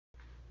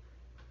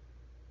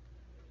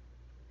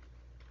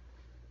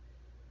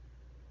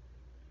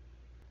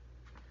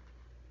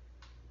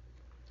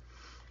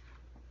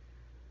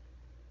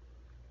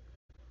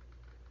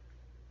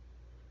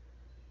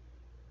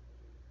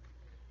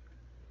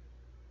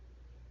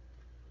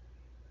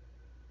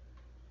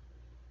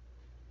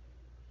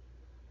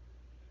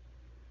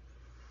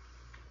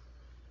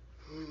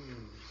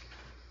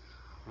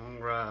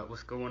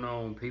What's going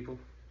on, people?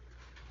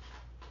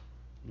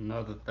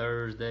 Another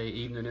Thursday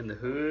evening in the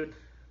hood,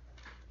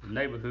 the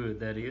neighborhood,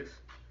 that is.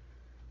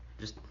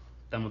 Just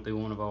thumbing through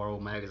one of our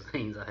old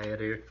magazines I had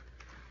here.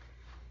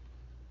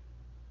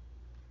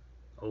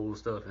 Old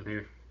stuff in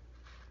here.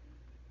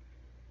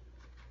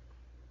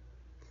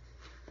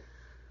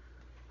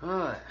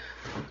 Alright,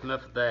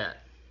 enough of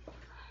that.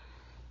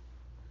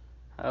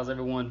 How's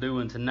everyone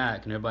doing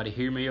tonight? Can everybody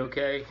hear me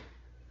okay?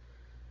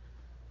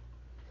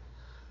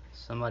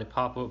 Somebody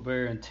pop up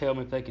there and tell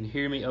me if they can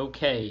hear me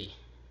okay.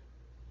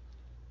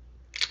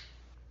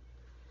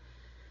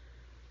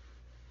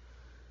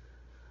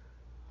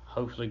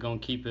 Hopefully gonna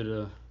keep it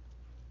a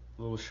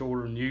little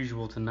shorter than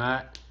usual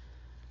tonight.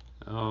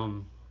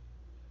 Having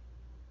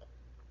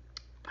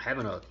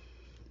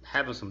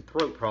some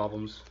throat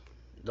problems.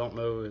 Don't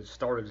know, it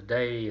started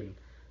today, and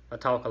I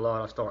talk a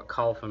lot, I start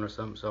coughing or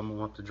something, so I'm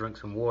gonna have to drink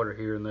some water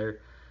here and there.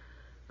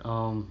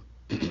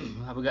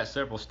 We got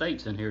several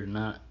states in here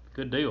tonight.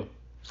 Good deal.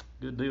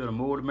 Good deal. The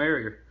more the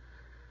merrier.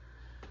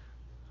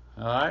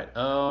 Alright,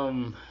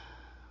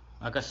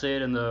 like I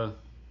said in the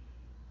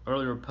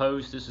earlier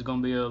post, this is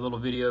going to be a little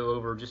video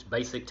over just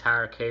basic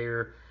tire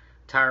care,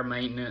 tire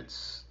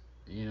maintenance,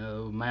 you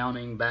know,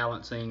 mounting,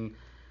 balancing,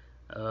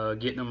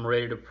 getting them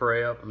ready to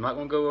prep. I'm not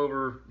going to go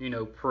over, you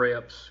know,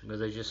 preps, because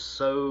there's just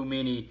so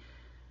many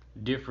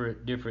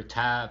different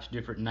types,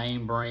 different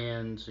name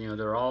brands. You know,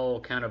 they're all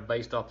kind of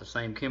based off the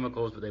same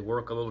chemicals, but they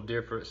work a little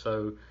different.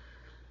 So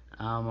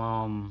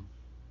I'm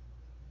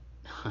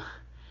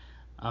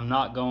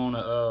not going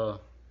to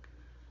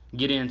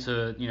get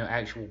into, you know,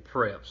 actual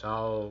preps.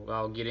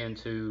 I'll get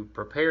into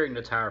preparing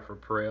the tire for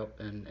prep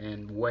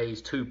and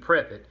ways to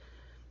prep it,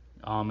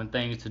 and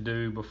things to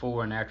do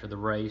before and after the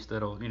race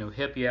that'll, you know,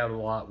 help you out a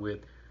lot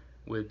with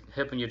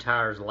helping your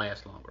tires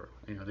last longer.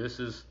 You know, this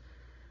is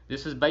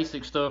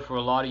basic stuff for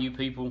a lot of you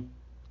people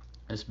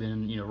that's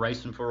been, you know,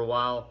 racing for a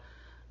while,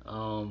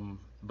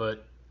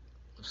 but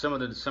some of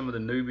the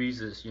newbies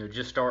that's, you know,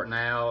 just starting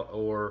out,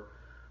 or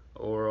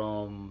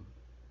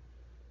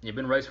you've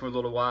been racing for a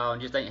little while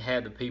and just ain't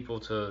had the people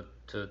to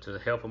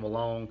help them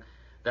along.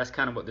 That's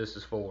kind of what this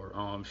is for.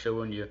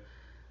 Showing you,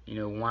 you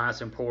know, why it's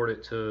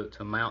important to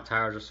mount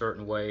tires a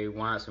certain way,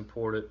 why it's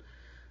important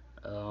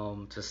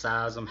to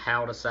size them,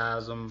 how to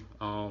size them,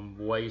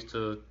 ways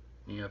to,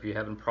 you know, if you're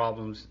having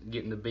problems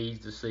getting the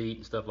beads to seat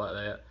and stuff like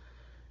that,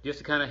 just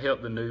to kind of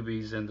help the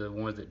newbies and the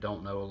ones that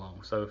don't know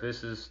along. So if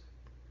this is,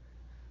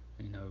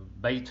 you know,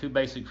 too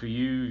basic for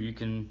you, you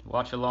can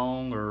watch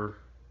along or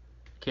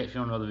catch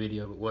you on another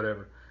video, but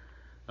whatever.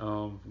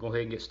 Go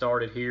ahead and get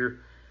started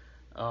here.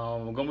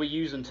 We're going to be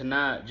using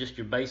tonight just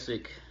your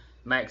basic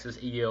Maxxis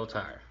EL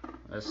tire.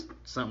 That's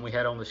something we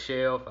had on the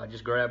shelf. I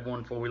just grabbed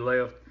one before we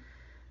left,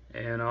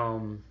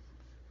 and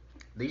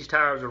these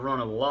tires are run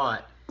a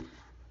lot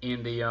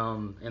in the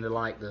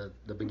like the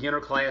beginner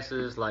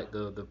classes, like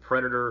the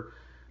Predator,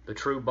 the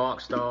true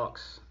box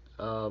stocks,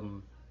 what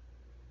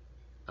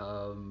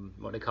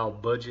they call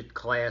budget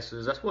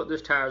classes. That's what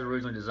this tire is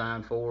originally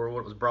designed for, what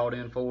it was brought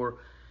in for.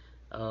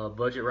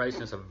 Budget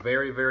racing is a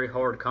very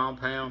hard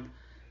compound.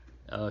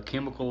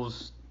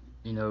 Chemicals,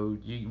 you know,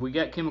 we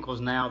got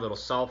chemicals now that'll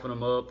soften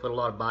them up, put a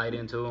lot of bite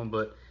into them,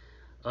 but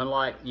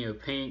unlike, you know,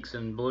 pinks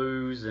and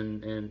blues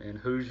and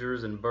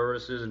Hoosiers and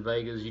Burris's and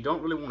Vegas, you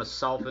don't really want to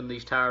soften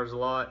these tires a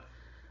lot,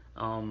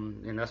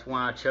 and that's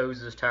why I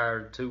chose this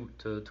tire to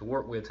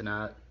work with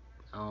tonight,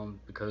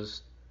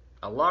 because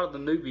a lot of the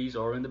newbies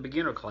are in the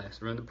beginner class,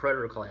 they're in the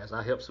Predator class.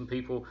 I help some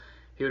people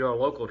here at our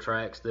local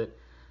tracks that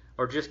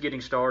are just getting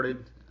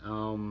started,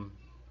 you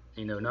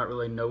know, not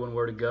really knowing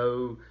where to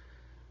go.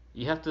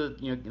 You have to,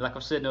 you know, like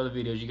I've said in other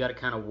videos, you got to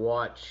kind of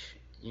watch,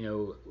 you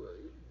know,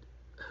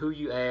 who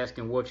you ask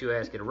and what you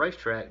ask at a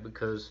racetrack,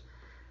 because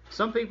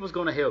some people's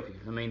going to help you.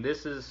 I mean,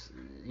 this is,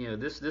 you know,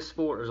 this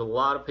sport, there's a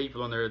lot of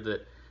people in there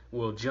that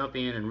will jump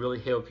in and really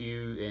help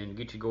you and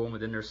get you going,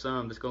 but then there's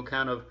some that's going to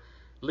kind of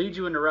lead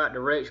you in the right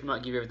direction,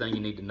 not give you everything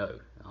you need to know.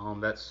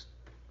 That's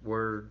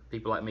where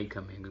people like me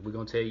come in, because we're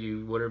going to tell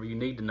you whatever you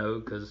need to know,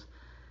 because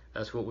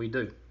that's what we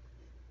do.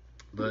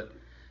 But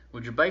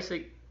with your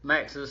basic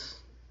Maxxis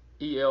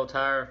EL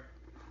tire,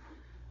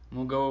 I'm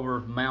going to go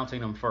over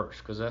mounting them first,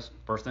 because that's the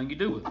first thing you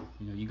do with them.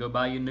 You know, you go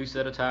buy your new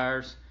set of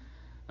tires.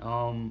 A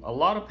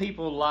lot of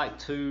people like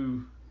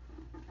to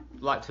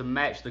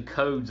match the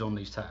codes on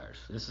these tires.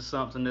 This is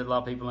something that a lot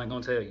of people ain't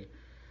going to tell you.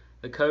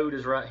 The code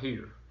is right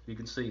here. You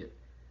can see it.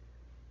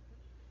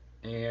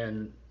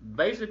 And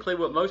basically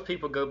what most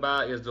people go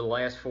by is the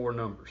last four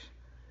numbers,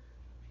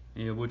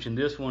 you know, which in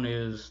this one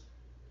is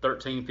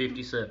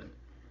 1357.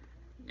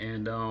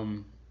 And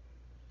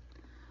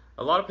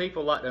a lot of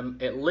people like to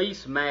at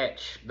least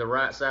match the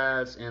right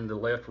sides and the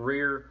left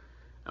rear.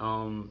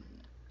 I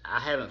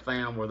haven't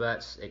found where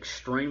that's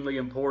extremely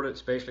important,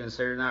 especially in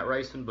Saturday night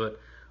racing, but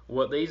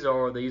what these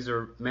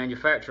are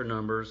manufacturer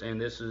numbers,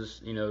 and this is,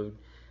 you know,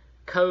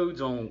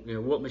 codes on, you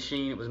know, what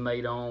machine it was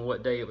made on,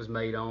 what day it was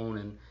made on,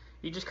 and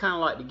you just kind of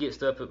like to get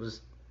stuff that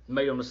was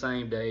made on the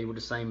same day with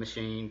the same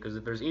machine, because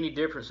if there's any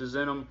differences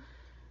in them,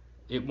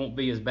 it won't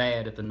be as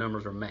bad if the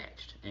numbers are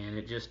matched, and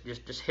it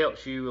just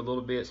helps you a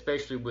little bit,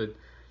 especially with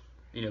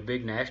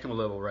big national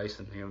level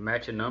racing.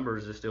 Matching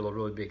numbers is still a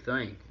really big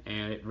thing,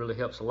 and it really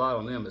helps a lot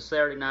on them. But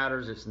Saturday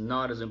nighters, it's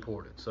not as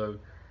important. So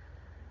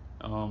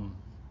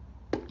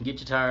get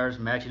your tires,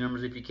 match your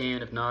numbers if you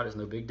can. If not, it's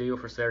no big deal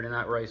for Saturday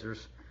night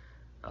racers.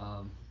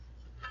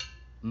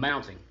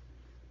 Mounting.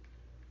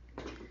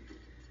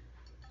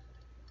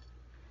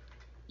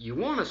 You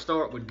want to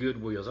start with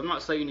good wheels. I'm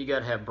not saying you got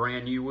to have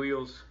brand new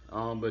wheels,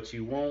 but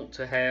you want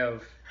to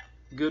have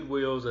good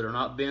wheels that are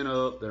not bent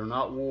up, that are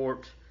not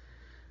warped,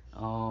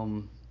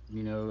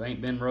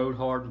 ain't been road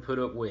hard and put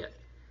up wet.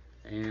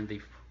 And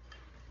the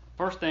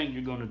first thing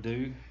you're going to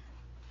do,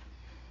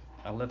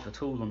 I left the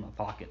tools in my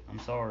pocket. I'm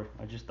sorry,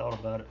 I just thought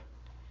about it.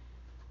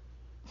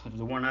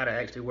 The one night I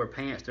actually wear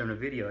pants during the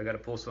video, I got to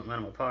pull something out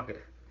of my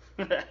pocket.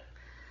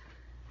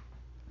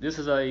 This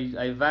is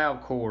a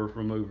valve core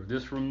remover.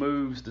 This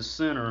removes the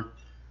center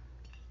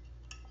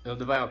of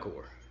the valve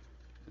core.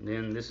 And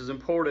then this is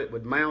important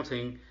with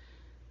mounting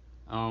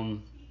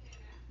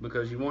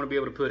because you want to be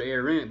able to put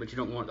air in it, but you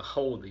don't want it to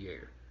hold the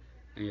air.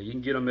 You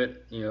can get them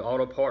at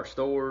auto parts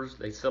stores.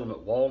 They sell them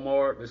at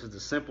Walmart. This is the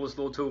simplest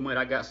little tool made.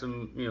 I got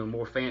some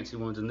more fancy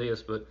ones than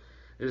this, but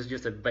this is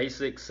just a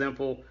basic,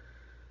 simple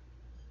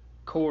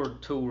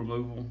cord tool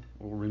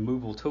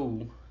removal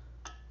tool.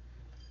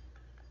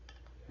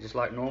 Just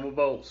like normal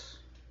bolts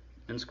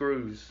and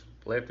screws,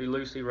 lefty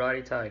loosey,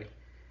 righty tighty.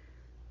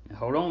 Now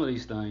hold on to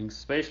these things,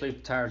 especially if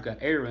the tire's got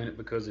air in it,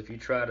 because if you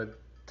try to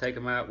take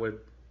them out with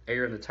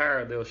air in the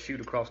tire, they'll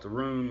shoot across the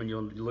room and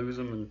you'll lose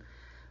them. And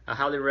I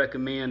highly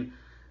recommend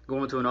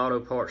going to an auto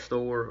parts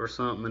store or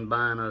something and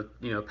buying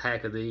a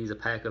pack of these, a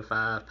pack of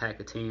 5, pack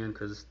of 10,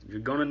 because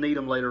you're gonna need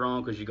them later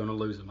on, because you're gonna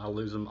lose them. I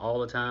lose them all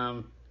the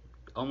time.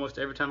 Almost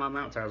every time I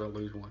mount tires, I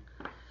lose one.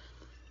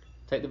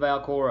 Take the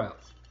valve core out.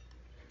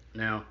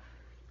 Now,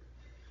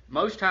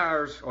 most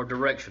tires are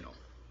directional.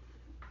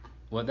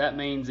 What that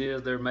means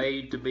is they're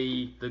made to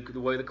be, the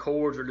way the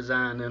cords are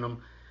designed in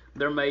them,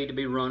 they're made to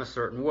be run a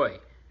certain way.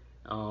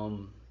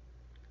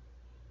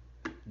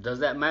 Does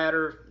that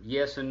matter?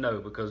 Yes and no,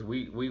 because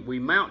we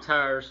mount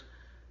tires.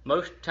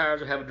 Most tires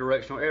will have a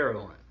directional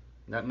arrow on it.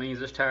 That means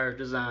this tire is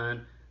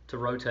designed to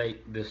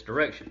rotate this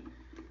direction,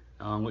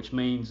 which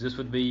means this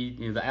would be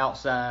the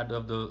outside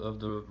of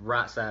the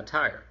right side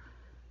tire.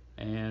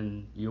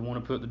 And you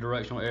want to put the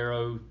directional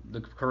arrow the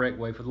correct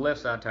way for the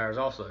left side tires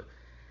also.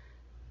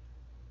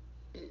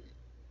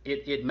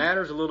 It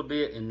matters a little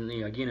bit, and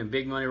again, in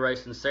big money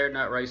racing, Saturday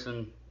night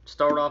racing,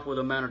 start off with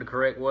them mounted the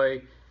correct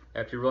way.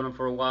 After you run them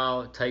for a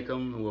while, take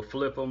them and we'll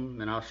flip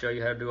them, and I'll show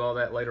you how to do all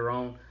that later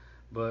on.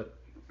 But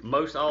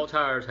most all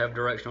tires have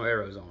directional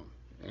arrows on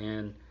them,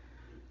 and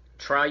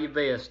try your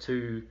best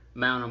to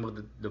mount them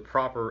with the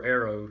proper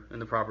arrow in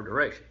the proper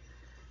direction.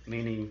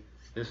 Meaning,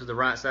 this is the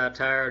right side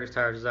tire. This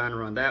tire is designed to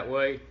run that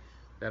way.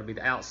 That'll be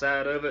the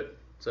outside of it,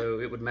 so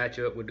it would match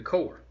up with the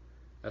core.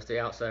 That's the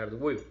outside of the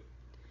wheel.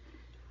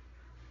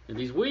 And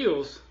these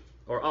wheels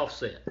are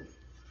offset,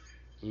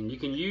 and you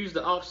can use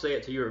the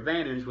offset to your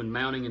advantage when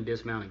mounting and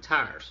dismounting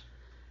tires.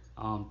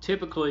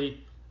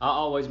 Typically, I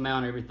always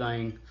mount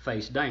everything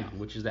face down,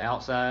 which is the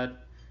outside.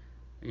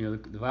 The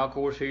valve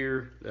core's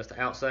here. That's the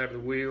outside of the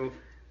wheel.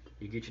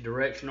 You get your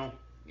directional,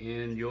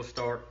 and you'll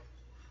start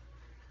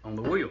on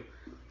the wheel.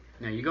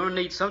 Now you're going to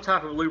need some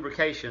type of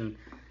lubrication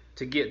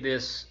to get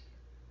this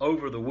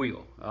over the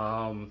wheel.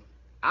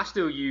 I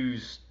still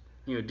use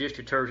dish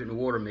detergent and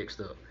water mixed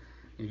up.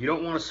 You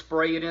don't want to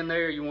spray it in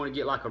there. You want to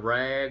get like a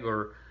rag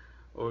or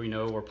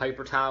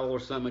paper towel or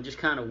something, and just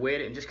kind of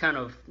wet it and just kind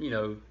of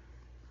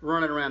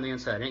run it around the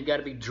inside. It ain't got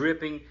to be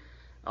dripping.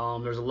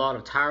 There's a lot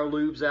of tire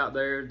lubes out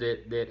there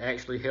that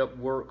actually help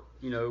work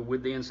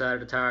with the inside of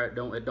the tire.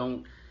 It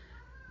don't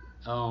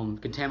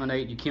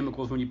contaminate your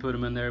chemicals when you put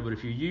them in there. But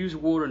if you use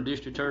water and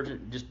dish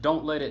detergent, just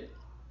don't let it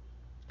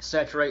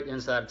saturate the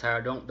inside of the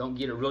tire. Don't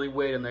get it really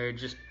wet in there.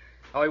 Just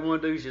all you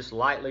want to do is just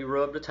lightly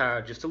rub the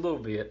tire just a little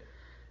bit,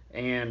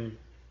 and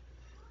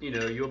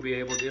you'll be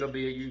able to,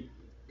 you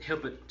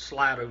help it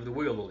slide over the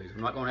wheel a little easier.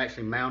 I'm not going to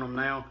actually mount them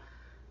now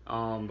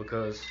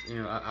because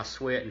I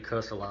sweat and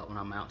cuss a lot when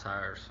I mount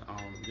tires.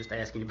 Just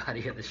ask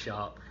anybody at the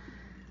shop.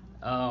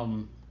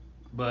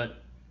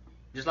 But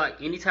just like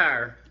any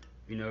tire,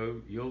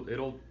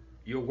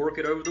 you'll work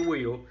it over the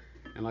wheel,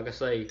 and like I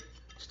say,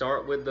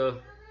 start with the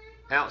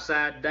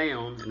outside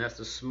down, and that's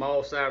the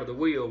small side of the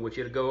wheel, which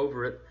it'll go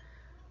over it.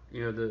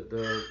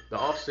 The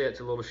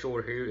offset's a little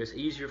shorter here. It's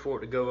easier for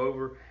it to go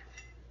over.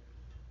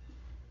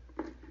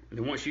 And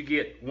then once you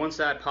get one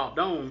side popped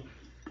on,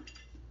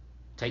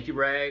 take your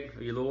rag,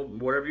 or your little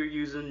whatever you're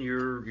using,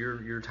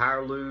 your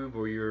tire lube,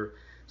 or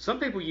some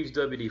people use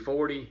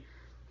WD-40.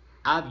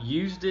 I've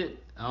used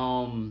it,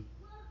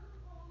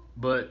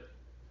 but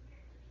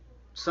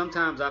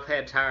sometimes I've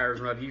had tires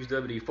when I've used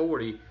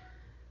WD-40.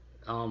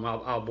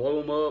 I'll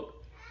blow them up,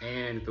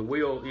 and if the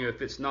wheel,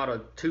 if it's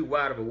not too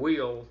wide of a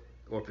wheel,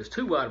 or if it's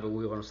too wide of a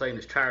wheel, I'm saying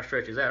this tire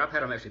stretches out, I've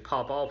had them actually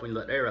pop off when you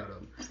let air out of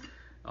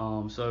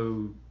them.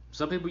 So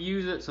some people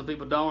use it, some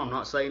people don't. I'm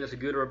not saying it's a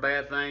good or a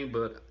bad thing,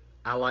 but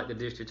I like the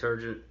dish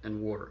detergent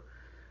and water.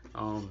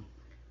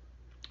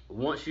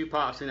 Once you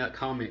pop, seen that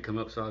comment come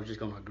up, so I was just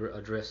going to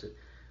address it.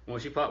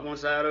 Once you pop one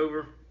side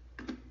over,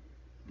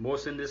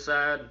 moisten this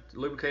side,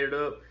 lubricate it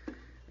up,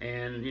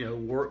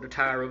 and work the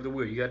tire over the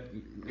wheel.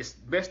 It's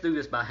best to do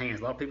this by hands.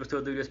 A lot of people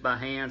still do this by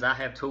hands. I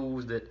have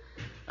tools that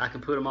I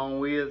can put them on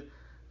with,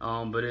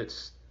 but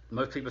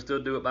most people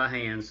still do it by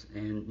hands.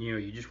 And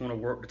you just want to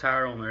work the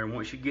tire on there. And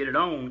once you get it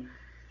on,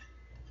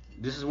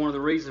 this is one of the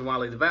reasons why I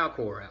leave the valve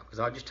core out, because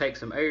I just take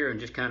some air and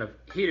just kind of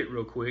hit it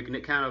real quick, and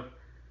it kind of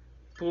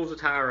pulls the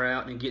tire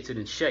out and gets it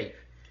in shape.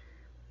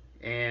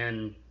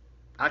 And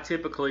I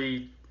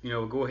typically,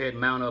 go ahead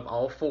and mount up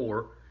all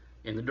four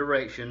in the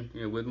direction,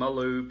 with my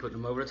lube, putting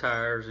them over the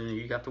tires, and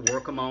you have to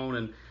work them on.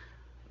 And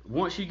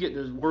once you get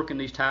to working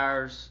these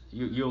tires,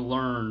 you'll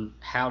learn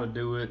how to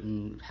do it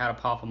and how to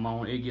pop them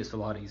on. It gets a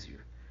lot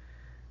easier.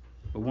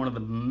 But one of the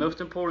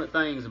most important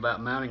things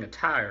about mounting a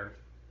tire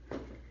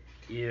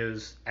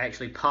is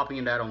actually popping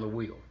it out on the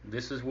wheel.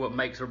 This is what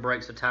makes or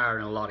breaks a tire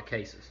in a lot of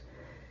cases.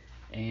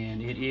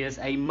 And it is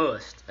a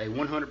must, a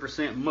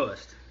 100%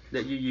 must,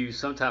 that you use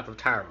some type of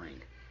tire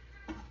ring.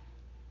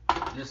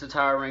 This is the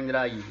tire ring that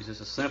I use.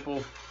 It's a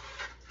simple,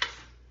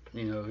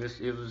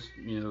 this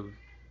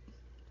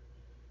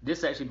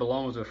actually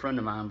belongs to a friend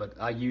of mine, but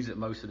I use it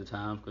most of the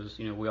time because,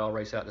 we all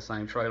race out the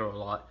same trailer a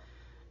lot.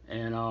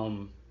 And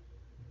all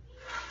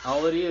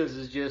it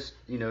is just,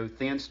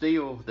 thin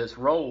steel that's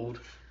rolled,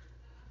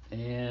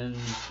 and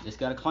it's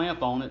got a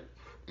clamp on it,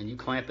 and you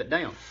clamp it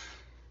down.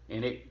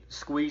 And it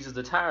squeezes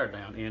the tire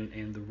down.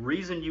 And the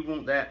reason you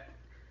want that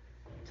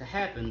to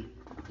happen,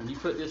 when you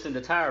put this in the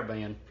tire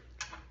band,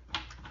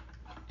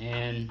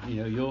 and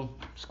you'll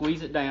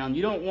squeeze it down.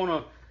 You don't want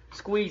to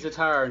squeeze the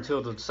tire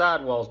until the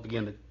sidewalls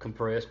begin to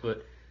compress,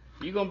 but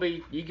you're gonna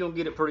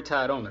get it pretty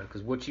tight on there,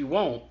 because what you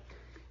want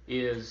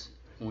is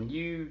when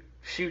you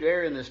shoot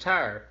air in this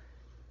tire,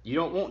 you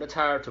don't want the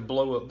tire to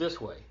blow up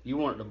this way. You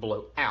want it to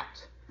blow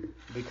out,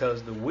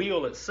 because the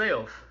wheel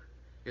itself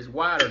is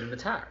wider than the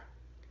tire.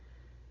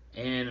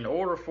 And in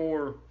order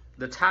for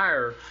the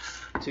tire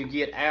to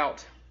get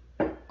out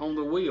on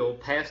the wheel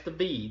past the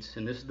beads,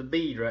 and this is the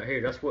bead right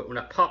here, that's what, when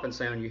that popping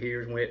sound you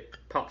hear is when it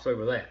pops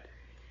over that.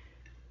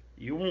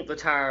 You want the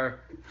tire,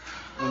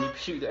 when you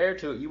shoot the air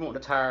to it, you want the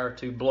tire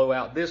to blow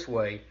out this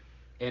way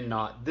and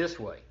not this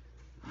way,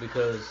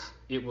 because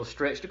it will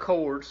stretch the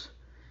cords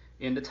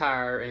in the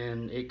tire,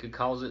 and it could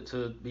cause it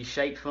to be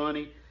shaped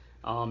funny.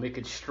 It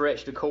could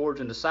stretch the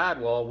cords in the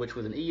sidewall, which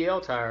with an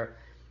EL tire,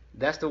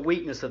 that's the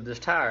weakness of this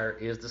tire,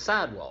 is the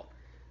sidewall.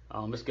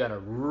 It's got a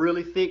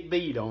really thick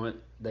bead on it.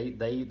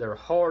 They're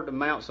hard to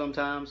mount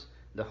sometimes.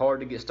 They're hard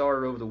to get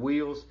started over the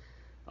wheels.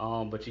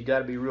 But you got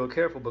to be real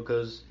careful,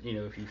 because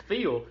if you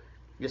feel,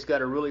 it's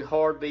got a really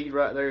hard bead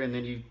right there, and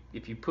then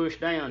if you push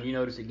down, you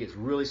notice it gets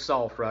really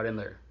soft right in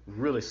there.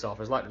 Really soft.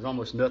 It's like there's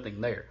almost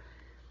nothing there.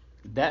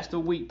 That's the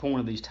weak point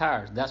of these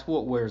tires. That's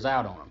what wears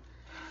out on them.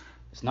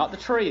 It's not the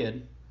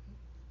tread,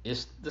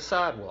 it's the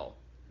sidewall.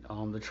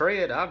 The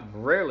tread,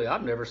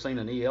 I've never seen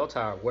an EL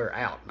tire wear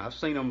out. I've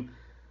seen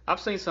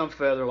some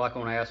feather like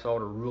on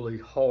asphalt or really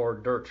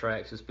hard dirt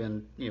tracks. It's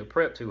been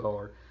prepped too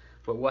hard.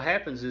 But what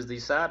happens is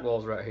these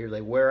sidewalls right here,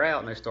 they wear out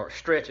and they start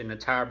stretching. The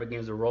tire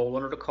begins to roll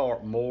under the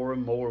cart more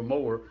and more and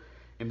more,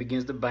 and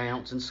begins to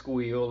bounce and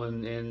squeal,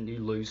 and you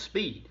lose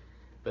speed.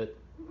 But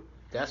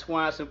that's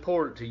why it's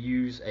important to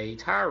use a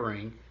tire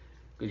ring,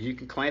 because you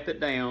can clamp it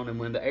down, and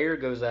when the air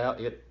goes out,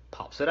 it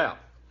pops it out.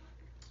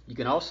 You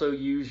can also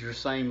use your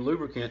same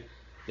lubricant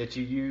that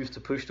you use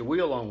to push the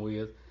wheel on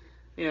with.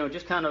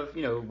 Just kind of,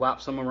 wipe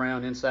some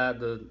around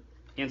inside the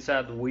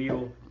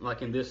wheel,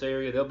 like in this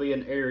area. There'll be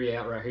an area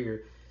out right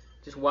here.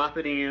 Just wipe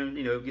it in,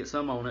 get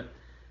some on it.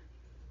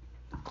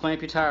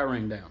 Clamp your tire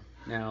ring down.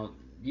 Now,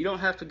 you don't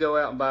have to go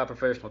out and buy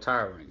professional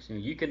tire rings.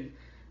 You can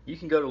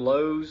go to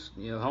Lowe's,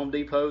 Home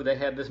Depot. They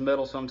have this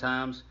metal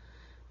sometimes,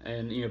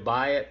 and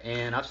buy it.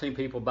 And I've seen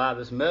people buy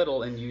this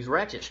metal and use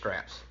ratchet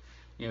straps.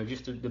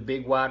 Just the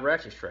big wide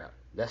ratchet strap.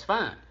 That's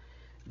fine.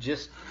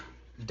 Just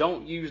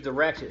don't use the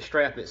ratchet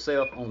strap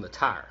itself on the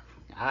tire.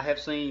 I have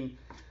seen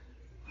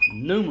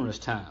numerous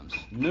times,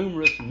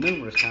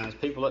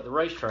 people at the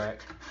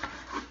racetrack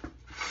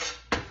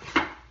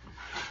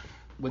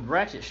with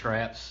ratchet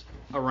straps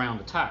around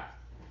the tire,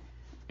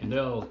 and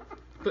they'll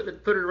put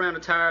it around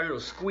the tire, and it'll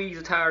squeeze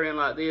the tire in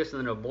like this, and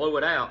then they'll blow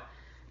it out,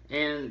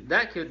 and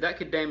that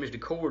could damage the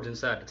cords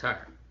inside the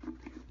tire.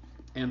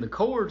 And the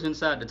cords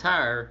inside the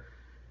tire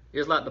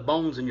is like the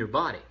bones in your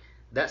body.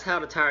 That's how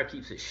the tire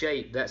keeps its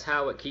shape. That's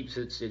how it keeps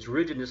its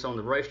rigidness on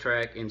the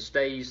racetrack and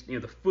stays,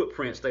 the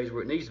footprint stays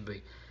where it needs to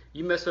be.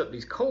 You mess up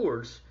these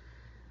cords,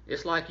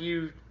 it's like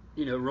you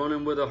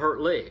running with a hurt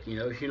leg.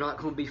 You're not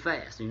going to be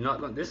fast.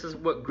 This is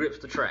what grips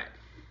the track,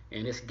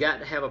 and it's got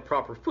to have a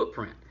proper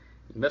footprint.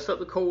 You mess up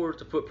the cords,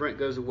 the footprint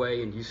goes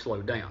away, and you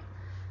slow down.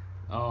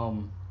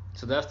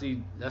 So that's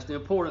the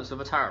importance of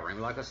a tire ring.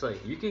 Like I say,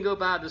 you can go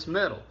buy this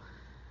metal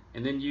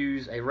and then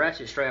use a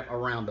ratchet strap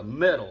around the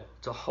metal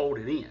to hold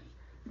it in.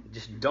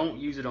 Just don't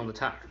use it on the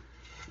tire,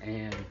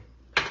 and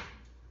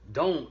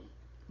don't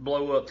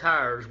blow up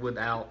tires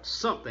without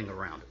something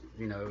around it.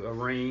 You know, a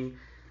ring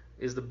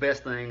is the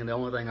best thing and the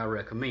only thing I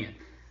recommend.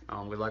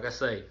 But like I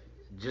say,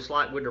 just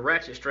like with the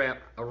ratchet strap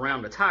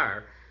around the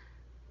tire,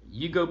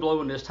 you go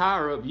blowing this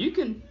tire up, you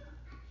can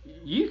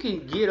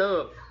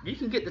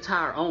get the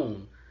tire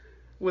on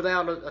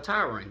without a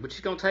tire ring, but it's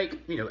going to take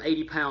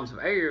 80 pounds of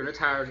air, and the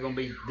tire is going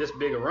to be this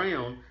big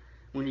around.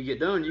 When you get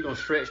done, you're going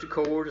to stretch the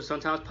cords and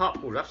sometimes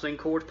pop cords. I've seen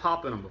cords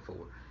pop in them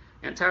before,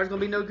 and the tire's going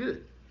to be no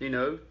good. You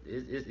know,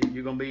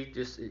 you're going to be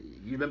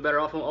you've been better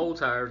off on old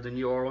tires than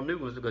you are on new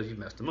ones because you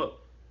messed them up.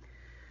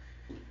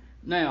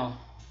 Now,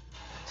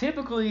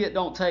 typically it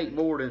don't take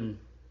more than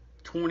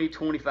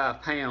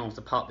 20-25 pounds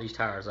to pop these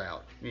tires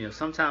out. You know,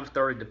 sometimes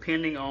 30,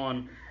 depending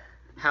on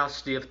how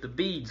stiff the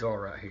beads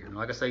are right here.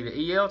 Like I say,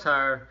 the EL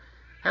tire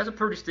has a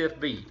pretty stiff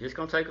bead. It's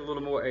going to take a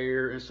little more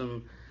air and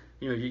some,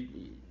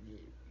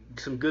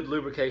 some good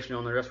lubrication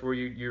on there. That's where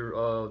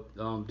your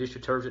dish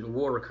detergent and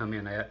water come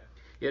in at.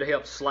 It'll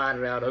help slide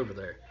it out over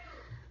there.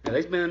 Now,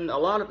 there's been a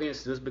lot of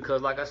instances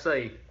because, like I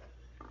say,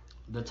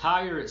 the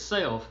tire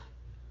itself,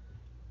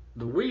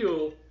 the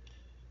wheel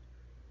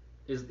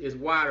is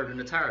wider than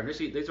the tire.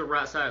 These are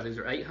right size. These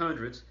are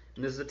 800s,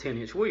 and this is a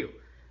 10-inch wheel.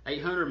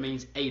 800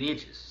 means 8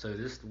 inches. So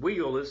this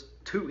wheel is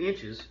 2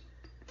 inches,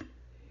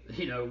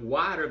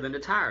 wider than the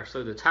tire.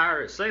 So the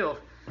tire itself,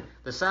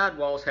 the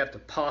sidewalls have to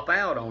pop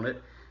out on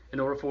it in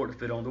order for it to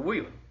fit on the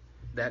wheel.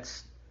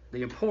 That's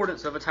the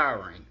importance of a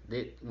tire ring.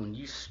 That when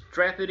you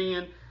strap it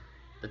in,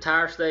 the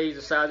tire stays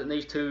the size it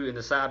needs to, and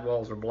the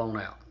sidewalls are blown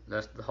out.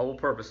 That's the whole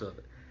purpose of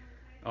it.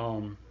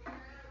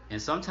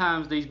 And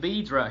sometimes these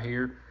beads right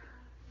here,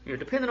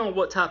 depending on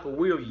what type of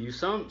wheel you use,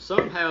 some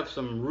have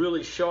some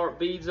really sharp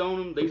beads on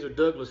them. These are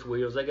Douglas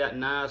wheels. They got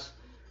nice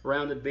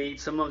rounded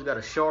beads. Some of them's got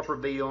a sharper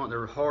bead on it.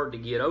 They're hard to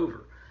get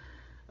over.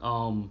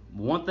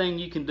 One thing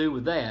you can do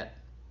with that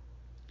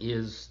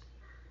is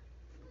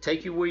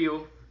take your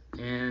wheel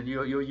and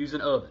you'll use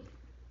an oven.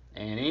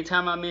 And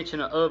anytime I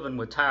mention an oven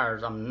with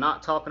tires, I'm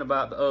not talking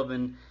about the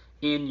oven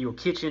in your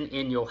kitchen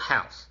in your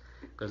house.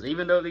 Because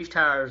even though these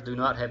tires do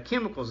not have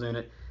chemicals in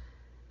it,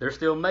 they're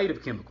still made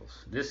of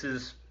chemicals. This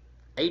is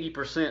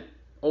 80%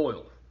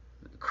 oil,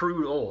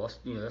 crude oil.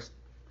 That's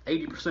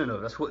 80% of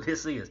it. That's what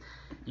this is.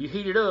 You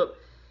heat it up,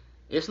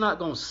 it's not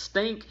going to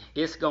stink.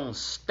 It's going to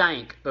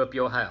stank up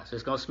your house.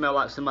 It's going to smell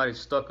like somebody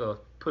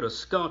put a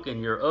skunk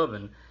in your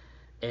oven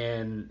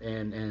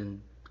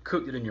and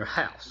cooked it in your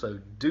house. So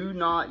do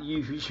not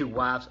use your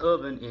wife's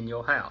oven in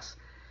your house.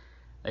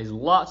 There's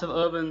lots of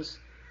ovens.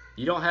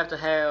 You don't have to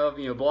have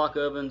block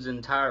ovens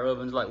and tire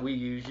ovens like we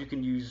use. You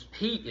can use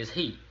heat is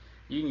heat.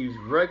 You can use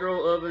regular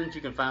ovens.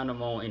 You can find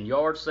them in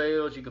yard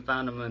sales. You can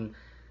find them in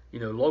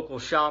local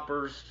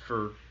shoppers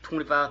for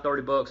 25,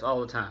 30 bucks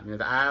all the time.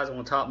 The eyes on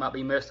the top might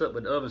be messed up,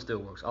 but the oven still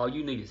works. All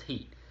you need is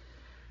heat.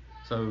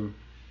 So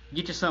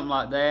get you something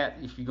like that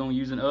if you're going to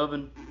use an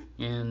oven.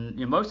 And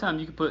most times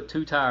you can put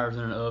 2 tires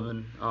in an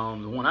oven.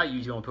 The one I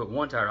use, you only put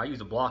 1 tire. I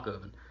use a block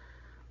oven.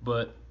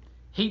 But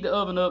heat the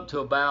oven up to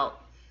about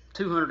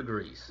 200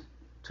 degrees,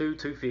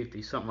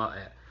 250, something like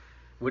that.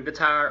 With the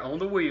tire on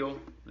the wheel,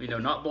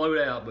 not blowed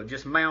out, but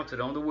just mounted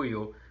on the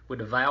wheel with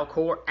the valve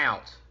core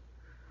out.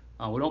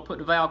 We don't put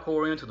the valve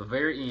core in until the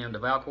very end. The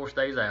valve core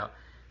stays out.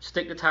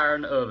 Stick the tire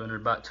in the oven at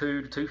about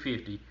 2 to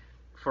 250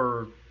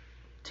 for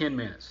 10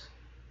 minutes.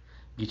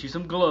 Get you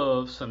some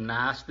gloves, some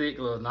nice thick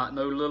gloves, not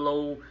no little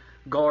old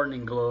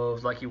gardening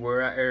gloves like you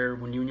wear out there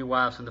when you and your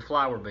wife's in the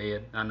flower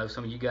bed. I know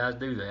some of you guys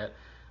do that.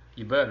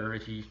 You better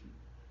if you're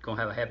going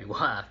to have a happy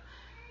wife.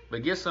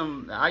 But get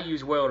some, I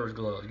use welder's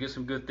gloves. Get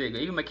some good thick,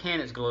 even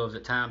mechanics gloves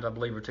at times I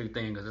believe are too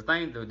thin because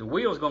the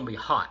wheel's going to be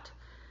hot.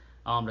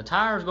 The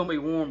tire's going to be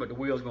warm, but the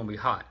wheel's going to be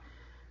hot.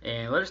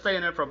 And let it stay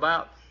in there for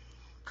about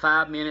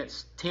 5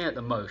 minutes, 10 at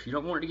the most. You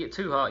don't want it to get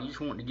too hot. You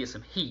just want it to get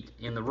some heat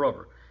in the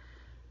rubber.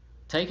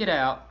 Take it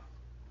out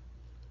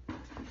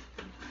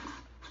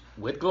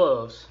with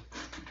gloves.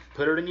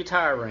 Put it in your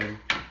tire ring.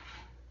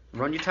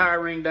 Run your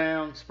tire ring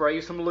down.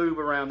 Spray some lube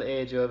around the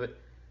edge of it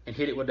and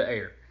hit it with the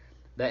air.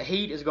 That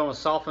heat is going to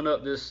soften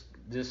up this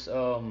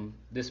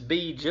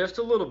bead just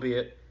a little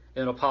bit,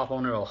 and it'll pop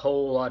on there a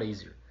whole lot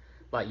easier.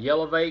 Like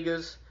yellow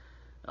Vegas,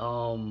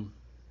 the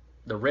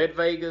red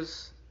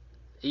Vegas,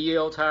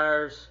 EL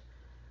tires.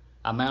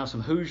 I mounted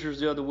some Hoosiers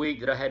the other week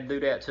that I had to do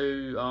that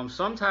too.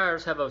 Some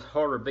tires have a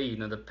harder bead.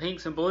 Now the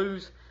pinks and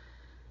blues,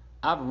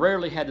 I've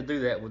rarely had to do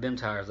that with them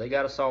tires. They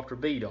got a softer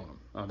bead on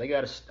them. They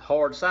got a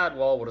hard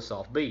sidewall with a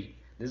soft bead.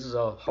 This is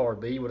a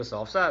hard bead with a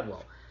soft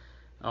sidewall.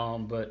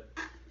 But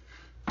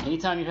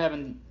anytime you're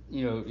having,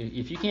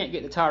 if you can't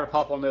get the tire to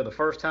pop on there the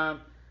first time,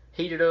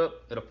 heat it up,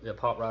 it'll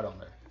pop right on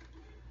there.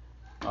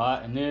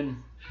 Alright, and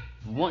then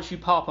once you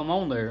pop them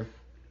on there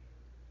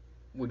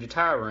with your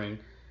tire ring,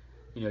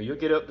 you'll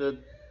get up to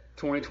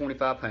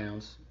 20-25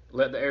 pounds,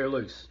 let the air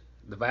loose.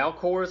 The valve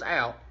core is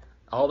out,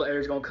 all the air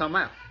is going to come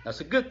out.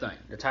 That's a good thing.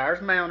 The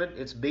tire's mounted,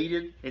 it's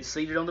beaded, it's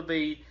seated on the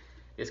bead,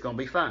 it's going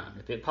to be fine.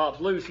 If it pops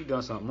loose, you've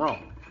done something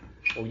wrong.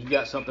 Or you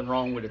got something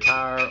wrong with the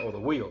tire or the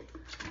wheel.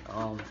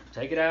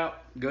 Take it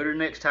out, go to the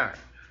next tire.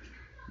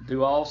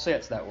 Do all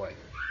sets that way.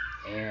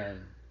 And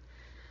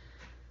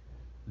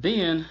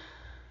Then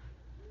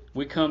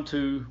we come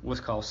to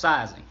what's called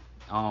sizing.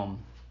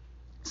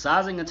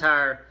 Sizing a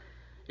tire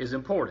is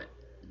important.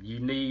 You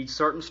need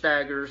certain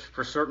staggers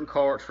for certain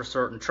carts for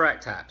certain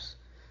track types.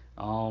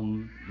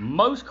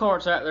 Most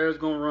carts out there is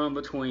going to run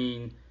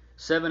between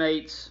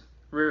 7/8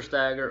 rear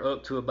stagger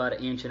up to about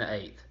 1.1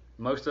 inches.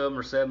 Most of them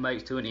are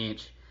 7/8 to 1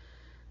 inch.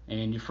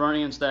 And your front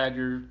end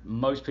stagger,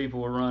 most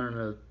people are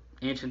running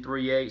 1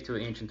 3/8 to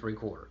 1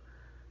 3/4.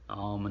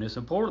 And it's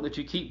important that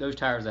you keep those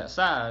tires that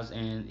size,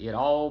 and it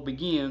all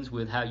begins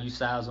with how you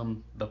size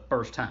them the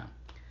first time.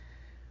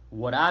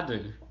 What I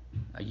do,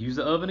 I use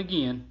the oven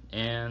again,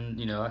 and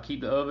I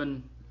keep the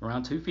oven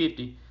around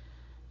 250,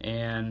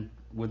 and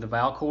with the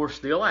valve core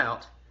still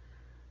out,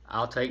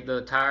 I'll take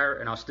the tire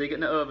and I'll stick it in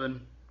the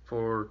oven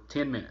for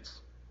 10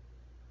 minutes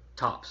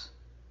tops.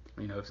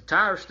 If the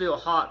tire's still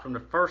hot from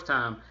the first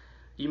time,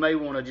 you may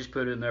want to just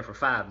put it in there for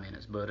 5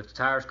 minutes, but if the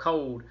tire's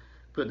cold,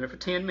 put it in there for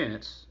 10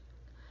 minutes.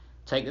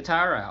 Take the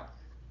tire out,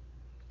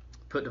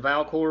 put the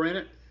valve core in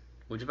it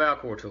with your valve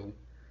core tool,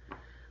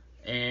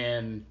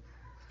 and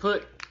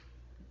put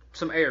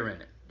some air in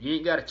it. You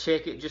ain't got to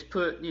check it, just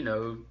put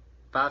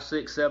 5,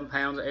 6, 7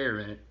 pounds of air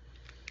in it.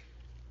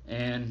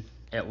 And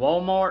at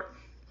Walmart,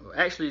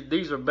 actually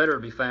these are better to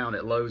be found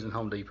at Lowe's and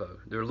Home Depot.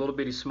 They're a little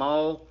bitty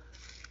small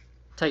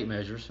tape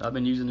measures. I've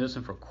been using this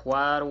one for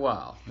quite a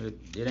while.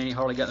 It ain't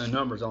hardly got no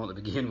numbers on it to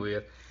begin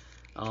with.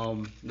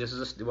 This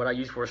is what I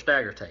use for a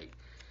stagger tape.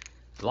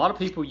 A lot of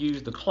people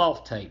use the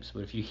cloth tapes,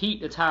 but if you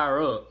heat the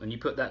tire up and you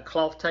put that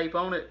cloth tape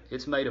on it,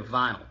 it's made of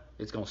vinyl.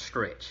 It's going to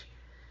stretch.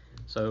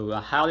 So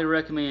I highly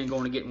recommend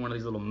going to get one of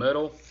these little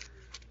metal.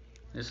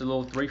 This is a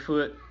little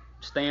 3-foot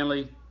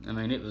Stanley.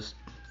 It was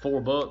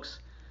 $4.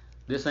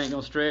 This ain't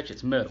going to stretch.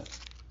 It's metal.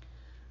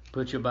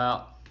 Put you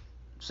about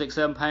 6,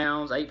 7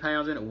 pounds, 8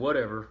 pounds in it,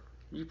 whatever.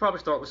 You probably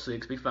start with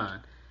 6, be fine.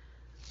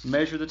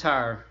 Measure the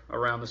tire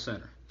around the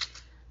center.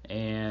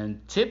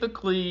 And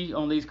typically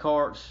on these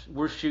carts,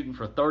 we're shooting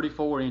for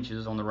 34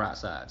 inches on the right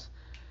sides.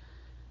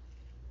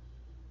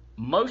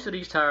 Most of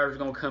these tires are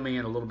going to come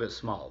in a little bit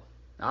small.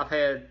 I've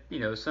had,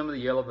 some of the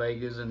Yellow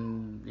Vegas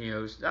and,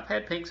 I've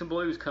had pinks and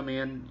blues come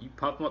in. You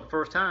pump them up the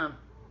first time,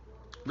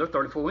 they're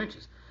 34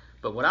 inches.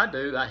 But what I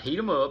do, I heat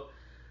them up,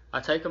 I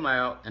take them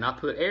out, and I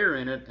put air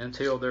in it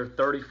until they're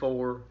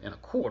 34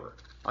 1/4.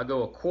 I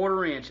go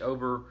 1/4 inch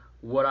over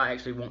what I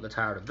actually want the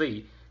tire to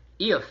be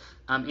if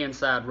I'm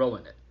inside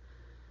rolling it.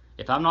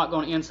 If I'm not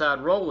going to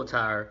inside roll the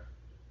tire,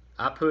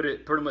 I put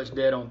it pretty much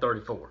dead on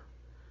 34.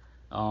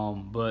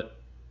 But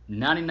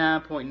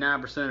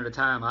 99.9% of the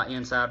time I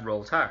inside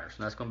roll tires.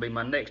 And that's going to be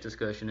my next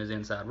discussion, is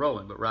inside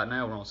rolling. But right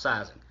now we're on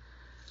sizing.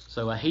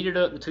 So I heat it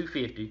up to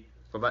 250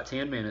 for about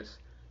 10 minutes,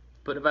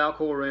 put the valve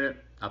core in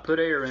it, I put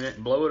air in it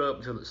and blow it up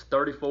until it's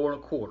 34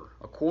 1/4.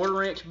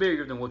 1/4 inch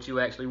bigger than what you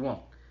actually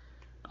want.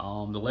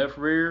 The left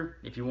rear,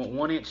 if you want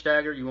 1 inch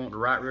stagger, you want the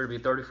right rear to be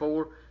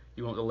 34,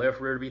 you want the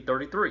left rear to be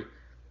 33.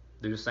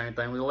 Do the same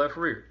thing with the left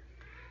rear.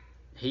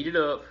 Heat it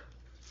up,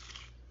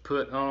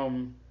 put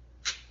something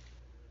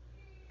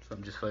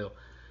just fell.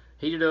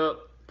 Heat it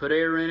up, put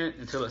air in it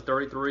until it's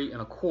 33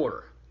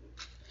 1/4.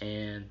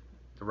 And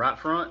the right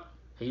front,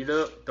 heat it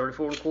up,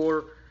 34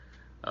 1/4.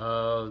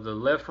 The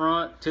left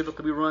front,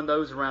 typically we run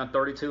those around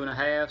 32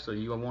 1/2, so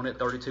you're gonna want it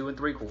 32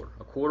 3/4.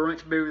 1/4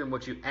 inch bigger than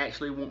what you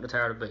actually want the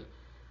tire to be.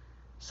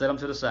 Set them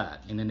to the side,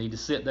 and they need to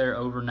sit there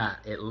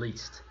overnight at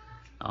least.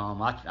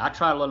 I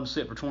try to let them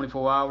sit for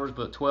 24 hours,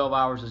 but 12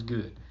 hours is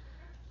good.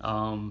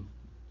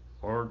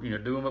 Or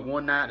do them at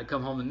one night and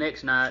come home the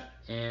next night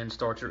and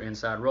start your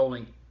inside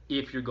rolling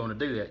if you're going to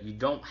do that. You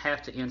don't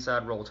have to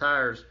inside roll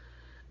tires,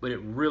 but it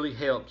really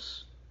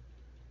helps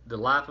the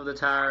life of the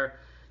tire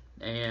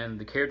and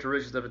the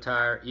characteristics of the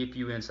tire if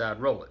you inside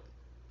roll it.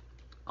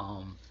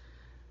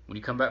 When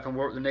you come back from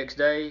work the next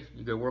day,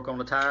 you go work on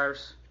the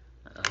tires.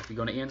 If you're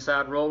going to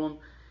inside roll them,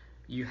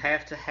 you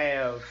have to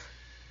have,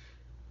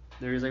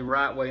 there is a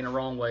right way and a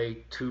wrong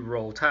way to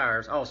roll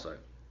tires also.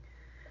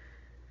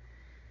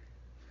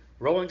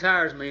 Rolling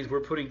tires means we're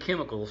putting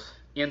chemicals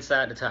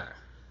inside the tire.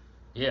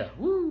 Yeah,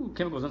 woo,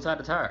 chemicals inside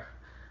the tire.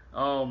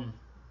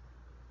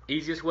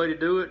 Easiest way to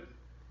do it,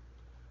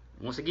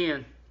 once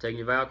again, taking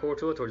your valve core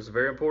tool, which is a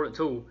very important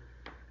tool.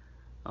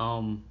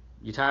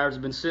 Your tires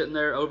have been sitting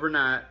there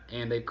overnight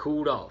and they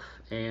cooled off.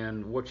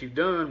 And what you've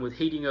done with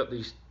heating up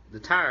the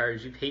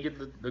tires, you've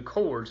heated the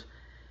cores,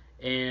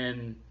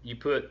 and you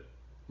put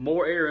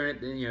more air in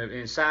it,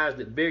 and sized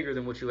it bigger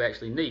than what you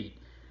actually need.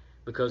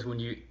 Because when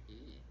you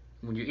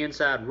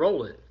inside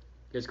roll it,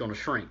 it's going to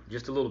shrink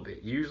just a little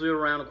bit, usually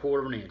around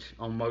 1/4 inch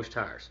on most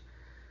tires.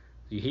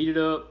 You heat it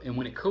up, and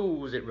when it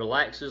cools, it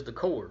relaxes the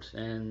cores.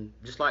 And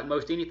just like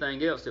most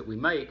anything else that we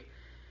make,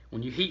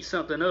 when you heat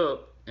something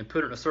up and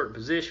put it in a certain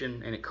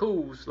position and it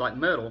cools like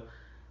metal,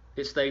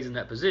 it stays in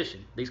that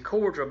position. These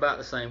cords are about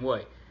the same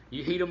way.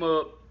 You heat them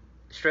up,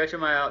 stretch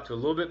them out to a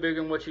little bit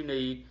bigger than what you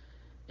need,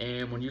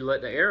 and when you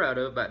let the air out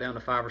of it back down to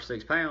 5 or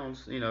 6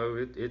 pounds,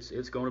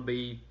 it's going to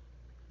be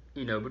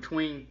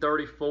between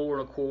 34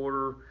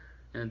 1/4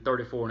 and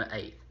 34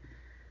 1/8.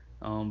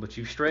 But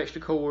you've stretched the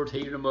cords,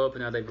 heated them up,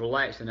 and now they've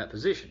relaxed in that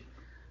position.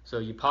 So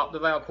you pop the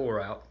valve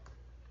core out,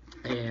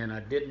 and I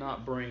did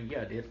not bring,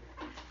 yeah I did.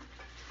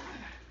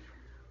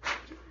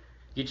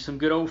 Get you some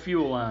good old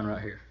fuel line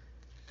right here,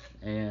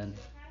 and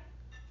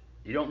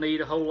you don't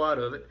need a whole lot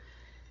of it,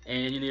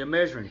 and you need a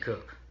measuring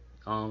cup,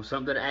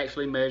 something that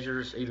actually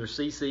measures either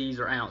cc's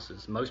or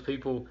ounces. Most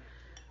people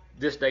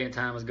this day and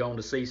time has gone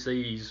to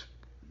cc's,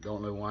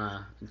 don't know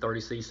why. 30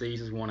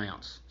 cc's is 1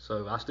 ounce,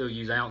 so I still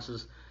use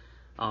ounces.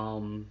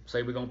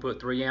 Say we're gonna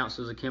put 3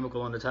 ounces of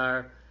chemical on the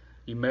tire,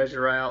 you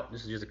measure out,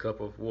 this is just a cup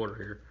of water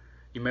here,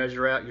 you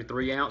measure out your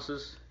 3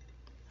 ounces,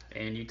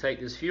 and you take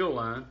this fuel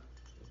line,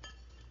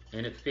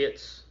 and it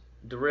fits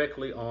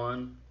directly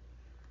on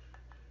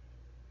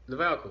the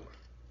valve core.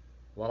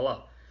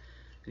 Voila.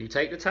 And you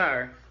take the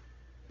tire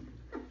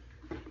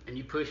and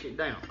you push it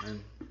down,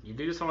 and you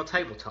do this on a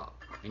tabletop,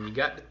 and you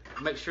got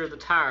to make sure the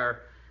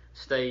tire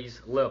stays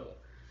level.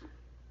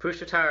 Push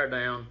the tire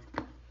down,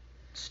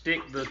 stick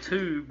the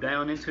tube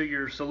down into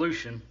your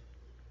solution,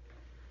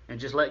 and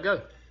just let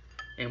go.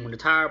 And when the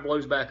tire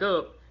blows back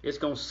up, it's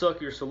going to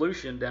suck your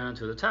solution down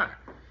into the tire.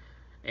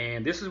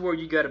 And this is where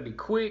you got to be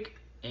quick,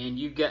 and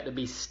you got to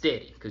be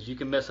steady, because you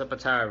can mess up a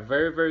tire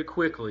very, very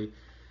quickly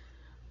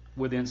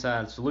with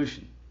inside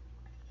solution.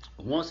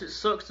 Once it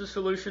sucks the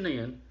solution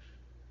in,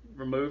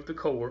 remove the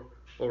core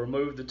or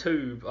remove the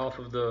tube off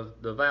of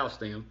the valve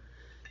stem.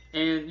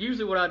 And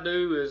usually what I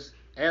do is,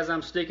 as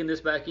I'm sticking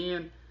this back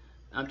in,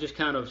 I'm just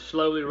kind of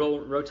slowly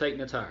rotating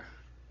the tire.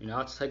 You know,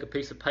 I'll take a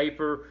piece of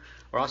paper,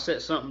 or I'll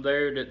set something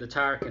there that the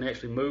tire can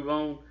actually move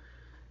on,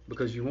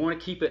 because you want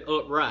to keep it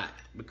upright.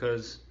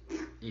 Because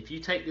if you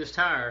take this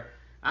tire,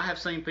 I have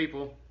seen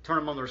people turn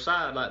them on their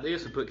side like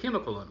this and put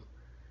chemical in them.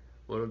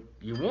 Well,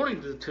 you're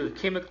wanting to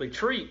chemically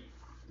treat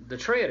the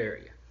tread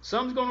area.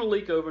 Some's going to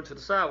leak over into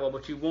the sidewall,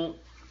 but you want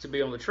to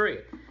be on the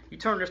tread. You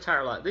turn this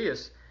tire like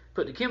this,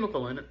 put the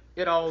chemical in it,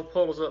 it all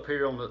pulls up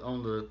here on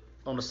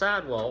the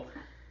sidewall,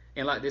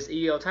 and like this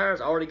EL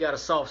tire's already got a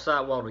soft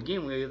sidewall to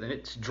begin with, and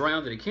it's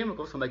drowned in the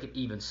chemicals to make it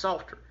even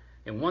softer.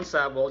 And one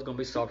sidewall is going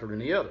to be softer than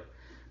the other.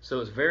 So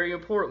it's very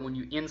important when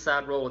you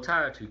inside roll a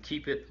tire to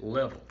keep it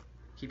level.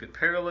 Keep it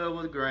parallel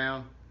with the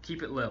ground,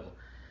 keep it level.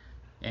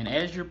 And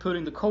as you're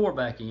putting the core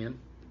back in,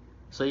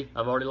 see,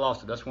 I've already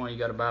lost it. That's why you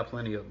got to buy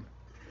plenty of them.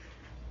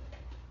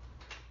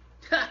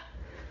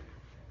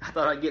 I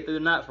thought I'd get through the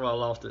night before I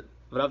lost it,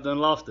 but I've done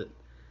lost it.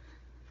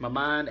 My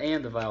mind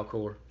and the valve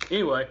core.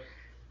 Anyway,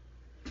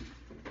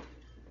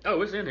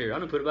 oh, it's in here. I'm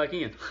gonna put it back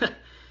in.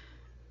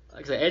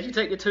 Like I said, as you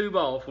take the tube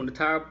off, when the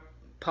tire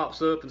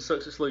pops up and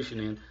sucks the solution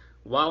in,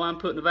 while I'm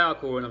putting the valve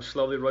core in, I'm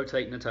slowly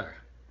rotating the tire.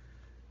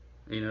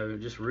 You know,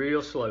 just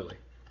real slowly.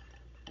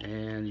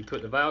 And you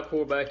put the valve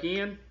core back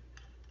in.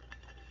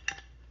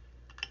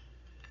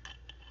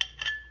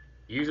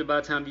 Usually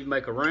by the time you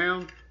make a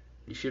round,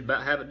 you should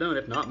about have it done.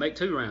 If not, make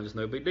 2 rounds. It's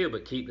no big deal,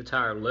 but keep the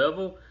tire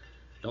level.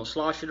 Don't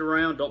slosh it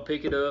around. Don't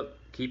pick it up.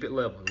 Keep it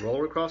level.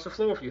 Roll it across the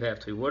floor if you have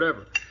to,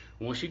 whatever.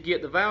 Once you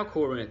get the valve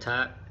core in it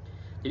tight,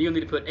 then you'll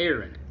need to put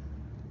air in it.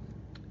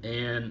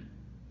 And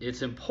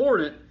it's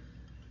important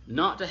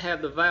not to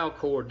have the valve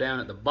core down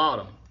at the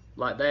bottom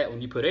like that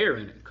when you put air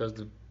in it, because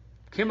the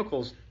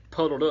chemical's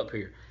puddled up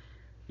here.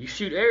 You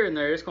shoot air in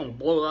there, it's going to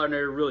blow out in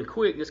there really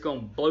quick, and it's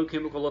going to blow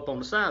chemical up on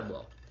the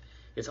sidewall.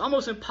 It's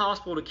almost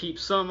impossible to keep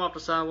some off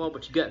the sidewall,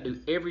 but you got to do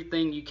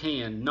everything you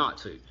can not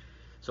to.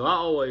 So I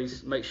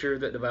always make sure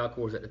that the valve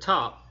core is at the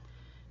top,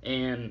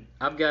 and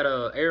I've got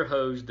a air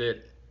hose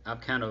that I've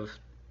kind of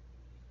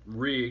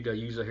rigged. I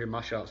use it here in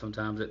my shop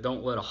sometimes, that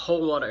don't let a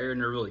whole lot of air in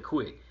there really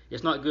quick.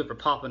 It's not good for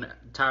popping the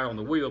tire on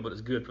the wheel, but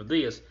it's good for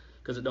this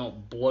because it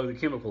don't blow the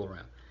chemical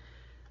around.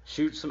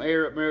 Shoot some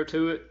air up there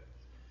to it,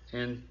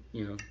 and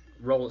you know,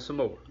 roll it some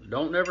more.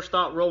 Don't never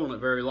stop rolling it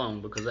very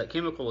long, because that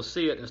chemical will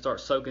sit and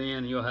start soaking in,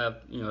 and you'll have,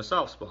 you know, a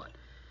soft spot.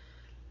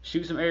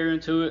 Shoot some air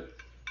into it.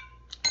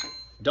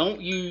 Don't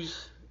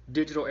use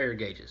digital air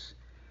gauges.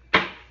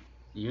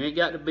 You ain't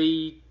got to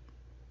be,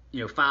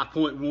 you know,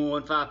 5.1,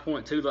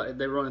 5.2 like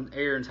they run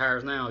air in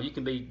tires now. You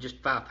can be just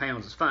 5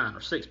 pounds is fine, or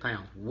 6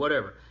 pounds,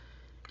 whatever.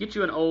 Get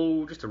you an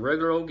old, just a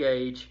regular old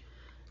gauge,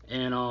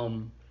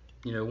 and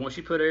you know, once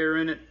you put air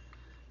in it,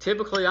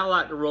 typically I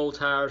like to roll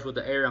tires with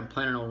the air I'm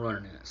planning on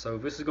running in it. So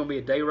if this is going to be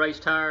a day race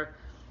tire,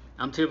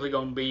 I'm typically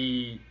going to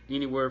be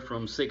anywhere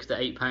from 6 to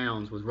 8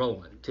 pounds with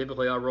rolling.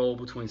 Typically I roll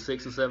between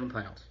 6 and 7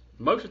 pounds.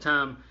 Most of the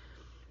time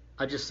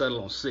I just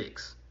settle on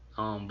 6.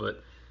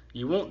 But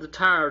you want the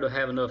tire to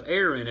have enough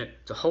air in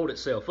it to hold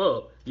itself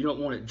up. You don't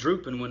want it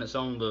drooping when it's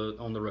on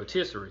the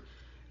rotisserie.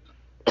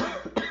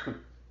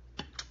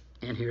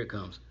 And here it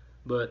comes.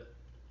 But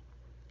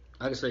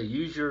like I say,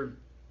 use your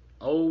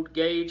old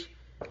gauge.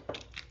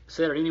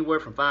 Set it anywhere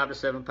from 5 to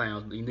 7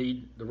 pounds, but you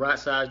need the right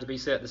size to be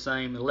set the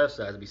same and the left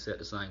side to be set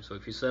the same. So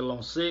if you settle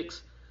on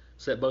 6,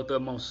 set both of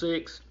them on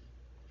 6.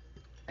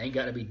 Ain't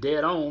got to be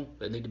dead on,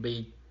 but need to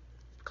be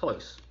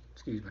close.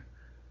 Excuse me.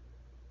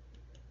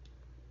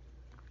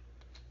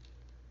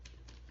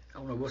 I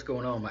don't know what's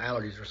going on, my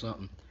allergies or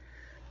something.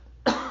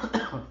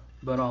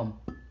 But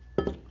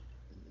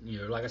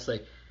you know, like I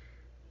say,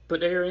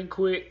 put the air in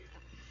quick,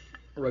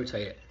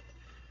 rotate it.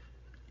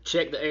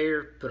 check the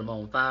air, put them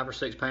on 5 or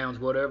 6 pounds,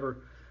 whatever,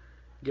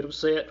 get them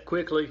set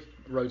quickly,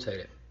 rotate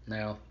it.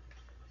 Now,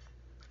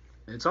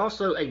 it's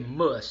also a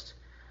must.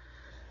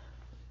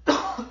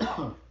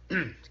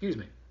 Excuse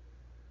me.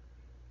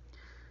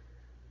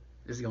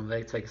 This is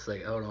gonna take a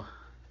second. Hold on.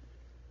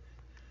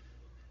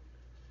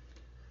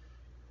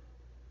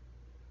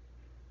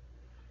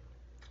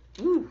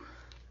 Woo.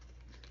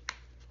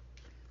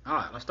 All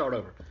right, let's start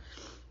over.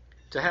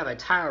 To have a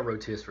tire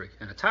rotisserie,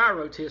 and a tire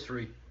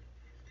rotisserie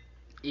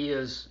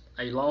is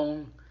a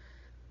long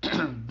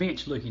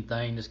bench-looking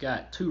thing that's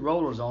got 2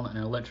 rollers on it and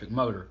an electric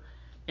motor,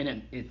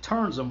 and it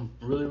turns them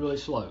really, really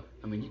slow.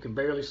 I mean, you can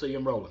barely see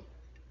them rolling.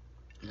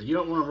 Now, you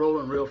don't want them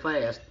rolling real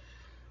fast,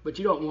 but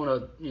you don't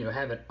want to,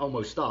 have it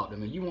almost stopped. I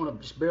mean, you want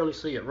to just barely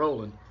see it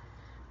rolling.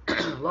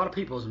 A lot of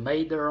people have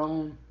made their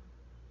own.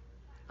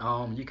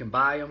 You can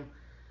buy them.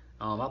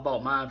 I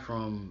bought mine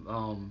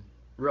from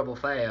Rebel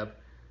Fab,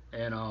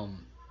 and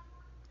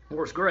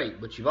works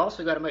great. But you've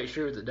also got to make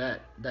sure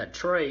that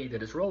tray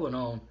that it's rolling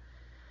on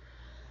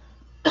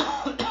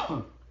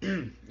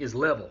is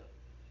level.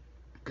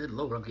 Good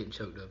Lord, I'm getting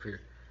choked up here.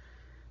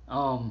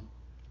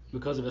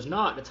 Because if it's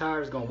not, the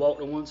tire's gonna walk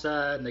to one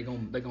side and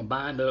they're gonna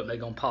bind up and they're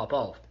gonna pop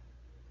off,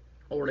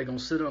 or they're gonna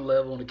sit on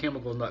level and the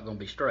chemical's not gonna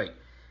be straight.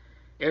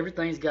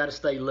 Everything's got to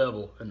stay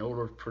level in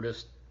order for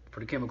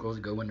the chemicals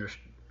to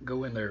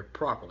go in there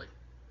properly.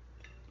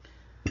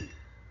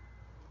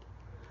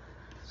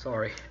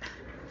 Sorry.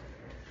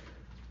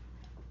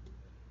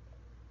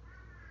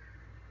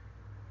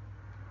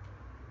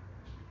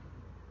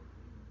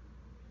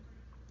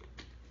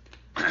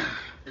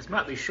 This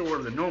might be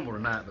shorter than normal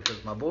tonight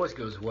because my voice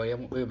goes away. I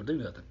won't be able to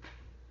do nothing.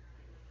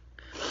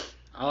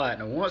 All right,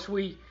 now once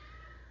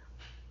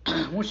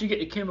you get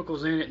the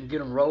chemicals in it and get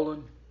them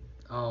rolling,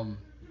 hold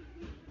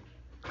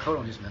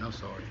on just a minute. I'm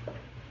sorry.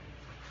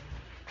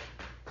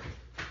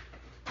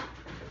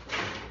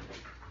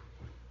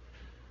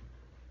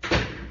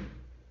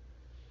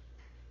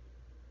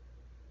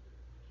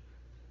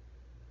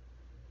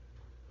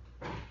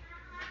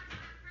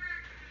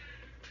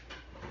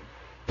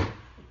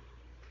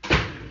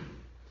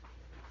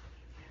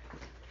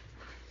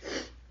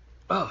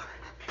 Oh,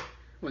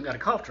 we got a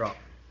cough drop.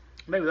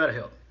 Maybe that'll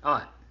help. All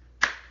right.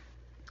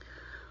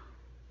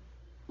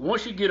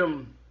 Once you get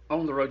them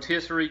on the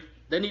rotisserie,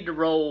 they need to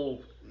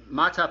roll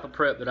my type of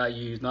prep that I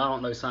use. Now, I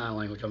don't know sign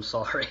language. I'm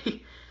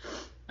sorry.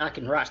 I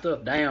can write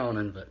stuff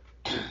down, but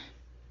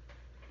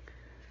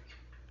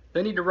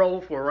they need to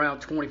roll for around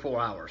 24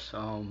 hours.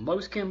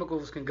 Most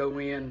chemicals can go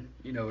in,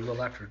 a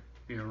little after,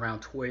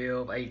 around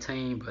 12,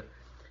 18, but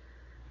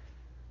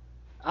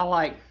I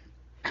like.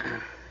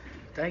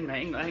 Dang, I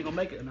ain't gonna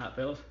make it tonight,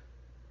 fellas.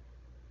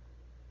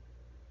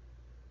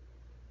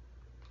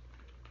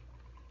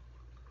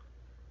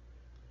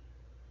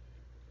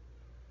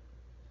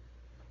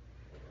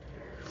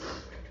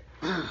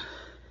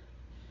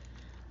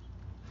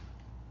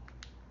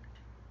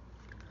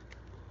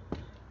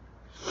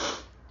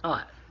 All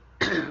right,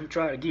 let me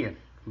try it again.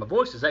 My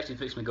voice is actually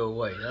fixing to go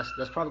away.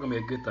 That's probably gonna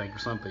be a good thing for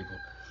some people.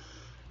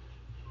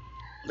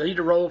 They need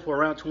to roll for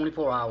around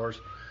 24 hours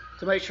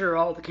to make sure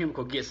all the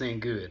chemical gets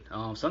in good.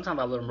 Sometimes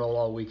I let them roll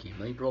all weekend.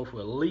 They need to roll for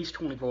at least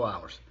 24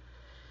 hours.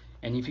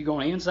 And if you're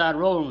going to inside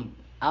roll them,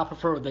 I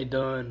prefer they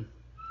done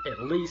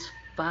at least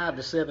 5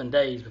 to 7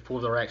 days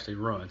before they're actually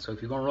run. So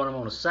if you're going to run them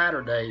on a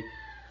Saturday,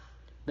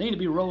 they need to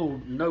be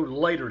rolled no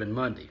later than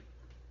Monday.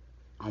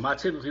 I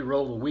typically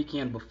roll the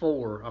weekend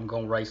before I'm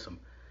going to race them.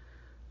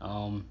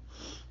 And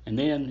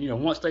then,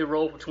 once they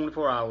roll for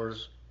 24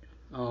 hours,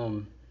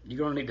 you're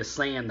going to need to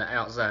sand the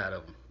outside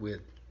of them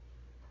with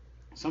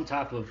some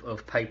type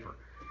of paper.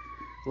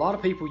 A lot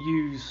of people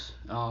use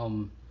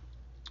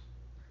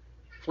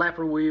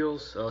flapper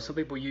wheels. Some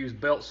people use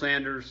belt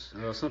sanders.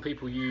 Some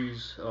people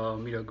use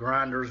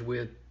grinders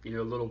with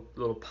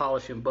little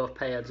polish and buff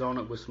pads on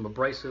it with some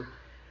abrasive.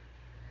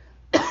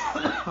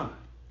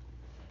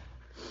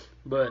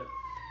 But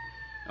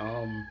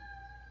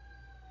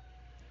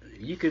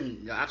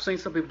I've seen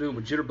some people do them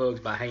with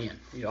jitterbugs by hand.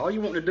 All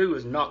you want to do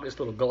is knock this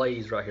little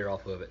glaze right here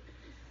off of it.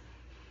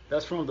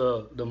 That's from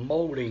the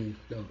molding,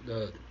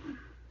 God,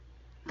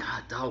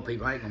 dog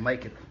people, I ain't gonna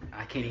make it.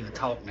 I can't even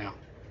talk now.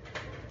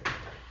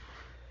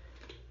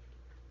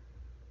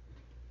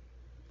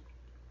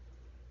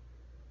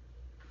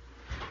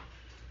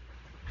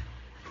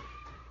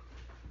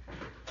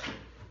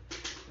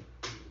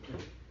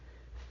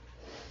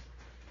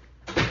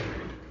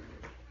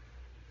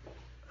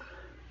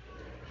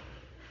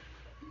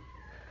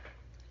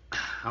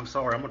 I'm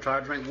sorry. I'm gonna try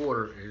to drink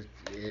water.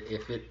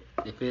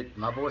 If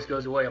my voice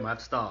goes away, I'm gonna have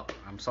to stop.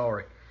 I'm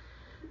sorry,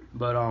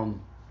 but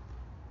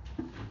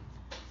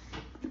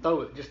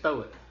just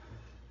throw it.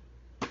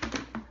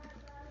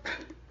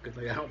 Good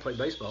thing I don't play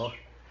baseball.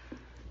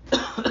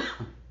 All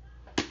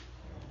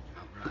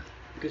right,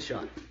 good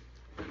shot.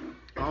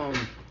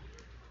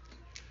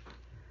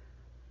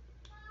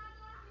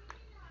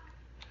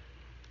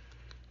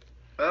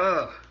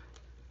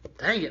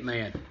 Dang it,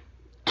 man.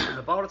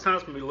 Of all the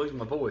times I'm gonna be losing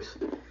my voice,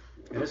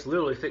 and it's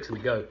literally fixing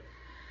to go.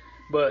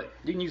 But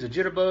you can use a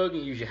jitterbug, you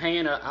can use your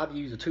hand. I've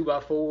used a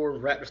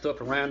 2x4, wrap the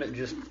stuff around it, and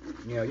just,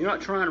 you know, you're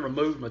not trying to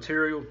remove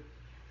material.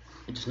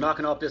 You're just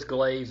knocking off this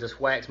glaze, this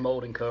wax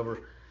molding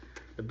cover.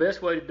 The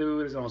best way to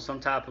do it is on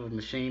some type of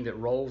machine that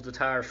rolls the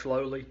tire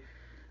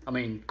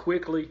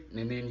quickly,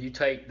 and then you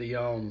take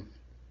the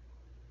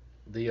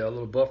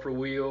little buffer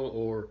wheel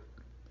or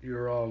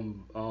your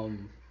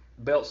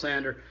belt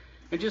sander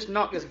and just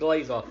knock this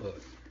glaze off of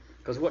it.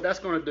 Because what that's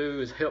going to do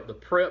is help the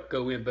prep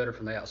go in better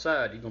from the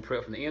outside. You're going to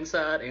prep from the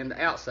inside and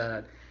the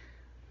outside,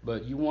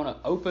 but you want to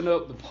open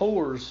up the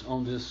pores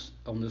on this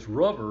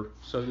rubber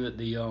so that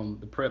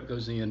the prep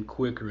goes in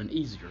quicker and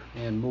easier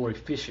and more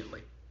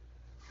efficiently.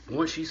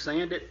 Once you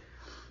sand it,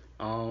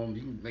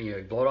 you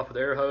can blow it off with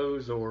an air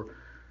hose, or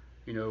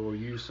or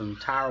use some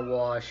tire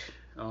wash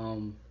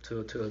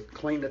to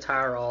clean the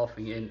tire off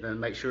and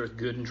make sure it's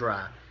good and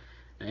dry.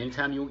 And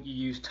anytime you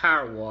use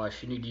tire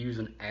wash, you need to use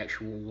an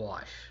actual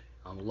wash.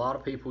 A lot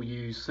of people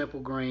use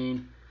Simple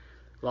Green.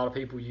 A lot of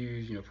people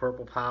use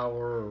Purple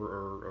Power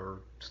or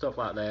stuff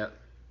like that.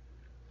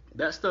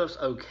 That stuff's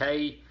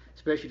okay,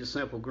 especially the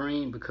Simple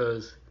Green,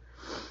 because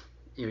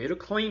it'll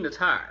clean the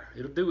tire.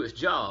 It'll do its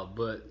job,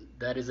 but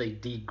that is a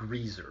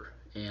degreaser.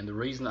 And the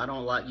reason I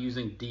don't like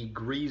using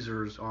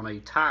degreasers on a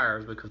tire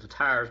is because the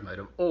tire is made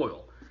of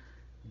oil,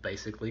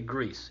 basically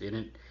grease.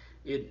 And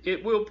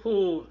it will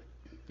pull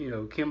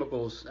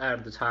chemicals out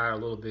of the tire a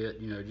little bit.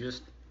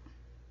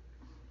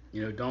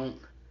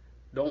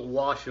 Don't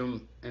wash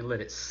them and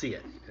let it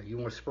sit. You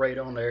want to spray it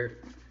on there,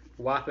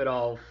 wipe it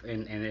off,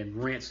 and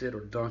rinse it or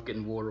dunk it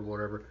in water or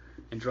whatever,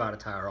 and dry the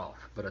tire off.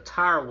 But a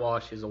tire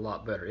wash is a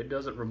lot better. It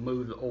doesn't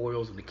remove the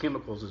oils and the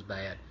chemicals as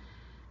bad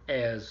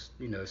as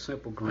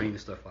Simple Green and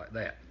stuff like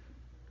that.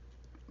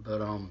 But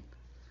man,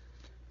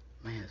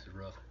 this is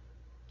rough.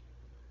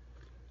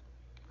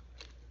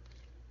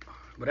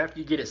 But after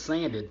you get it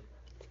sanded,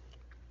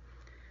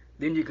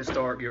 then you can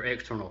start your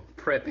external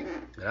prepping.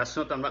 Now, that's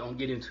something I'm not going to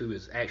get into,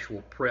 is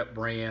actual prep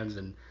brands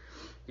and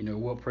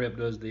what prep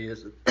does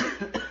this,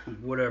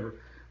 whatever.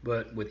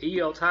 But with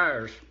EL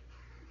tires,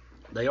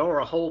 there are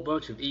a whole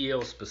bunch of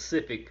EL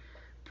specific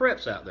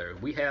preps out there.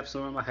 We have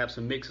some. I have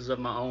some mixes of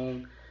my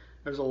own.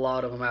 There's a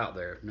lot of them out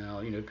there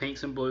now.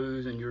 Pinks and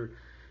blues and your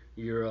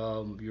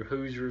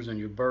Hoosiers and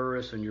your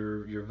Burris and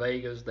your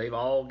Vegas, they've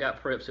all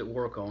got preps that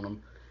work on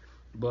them.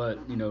 But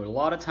a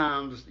lot of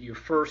times your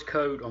first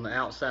coat on the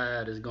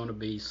outside is going to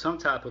be some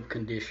type of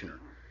conditioner,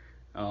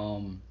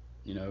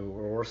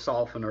 or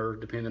softener,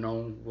 depending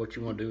on what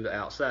you want to do to the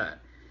outside.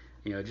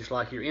 Just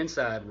like your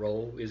inside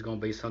roll is going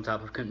to be some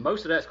type of,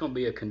 most of that's going to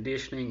be a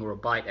conditioning or a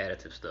bite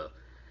additive stuff.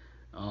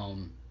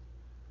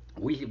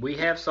 We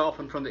have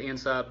softened from the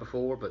inside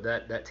before, but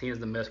that tends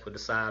to mess with the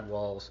side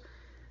walls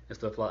and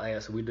stuff like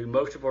that. So we do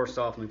most of our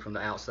softening from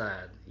the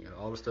outside.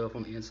 All the stuff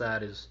on the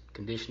inside is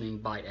conditioning,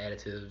 bite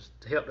additives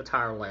to help the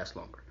tire last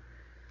longer.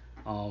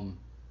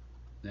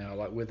 Now,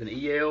 like with an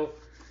EL,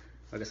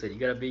 like I said,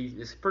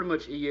 it's pretty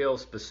much EL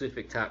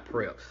specific type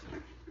preps.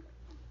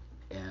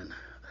 And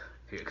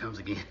here it comes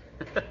again.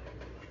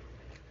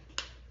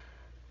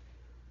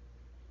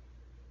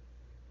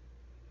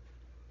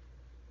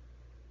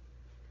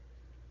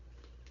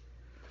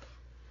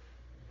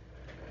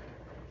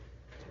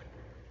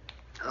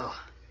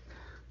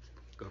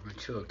 Go over and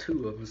chug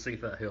 2 of them and see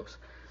if that helps.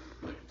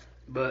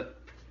 But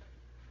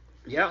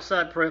the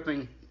outside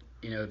prepping,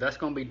 that's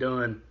going to be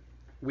done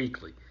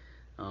weekly.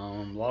 A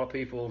lot of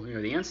people,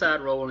 the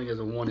inside rolling is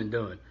a one and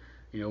done.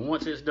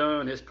 Once it's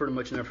done, it's pretty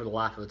much enough for the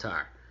life of the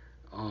tire.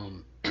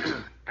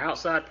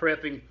 Outside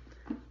prepping,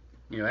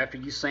 after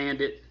you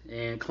sand it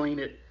and clean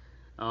it,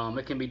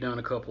 it can be done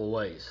a couple of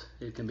ways.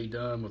 It can be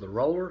done with a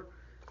roller.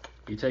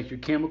 You take your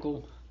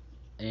chemical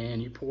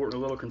and you pour it in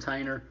a little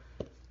container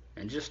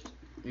and just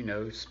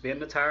spin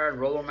the tire and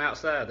roll them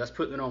outside. That's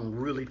putting it on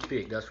really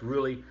thick. That's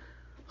really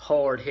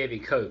hard, heavy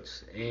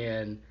coats.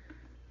 And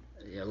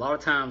a lot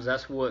of times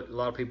that's what a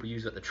lot of people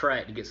use at the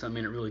track to get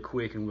something in it really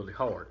quick and really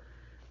hard.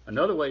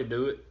 Another way to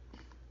do it,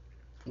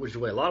 which is the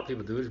way a lot of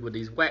people do it, is with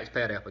these wax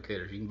pad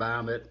applicators. You can buy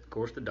them at, of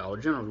course, the Dollar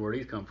General is where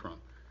these come from.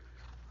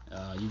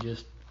 You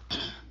just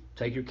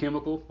take your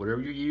chemical,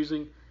 whatever you're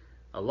using.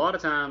 A lot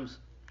of times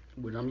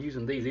when I'm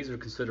using these are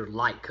considered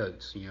light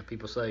coats.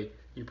 People say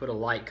you put a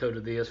light coat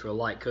of this or a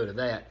light coat of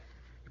that.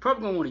 You're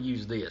probably going to want to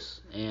use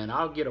this. And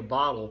I'll get a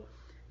bottle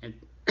and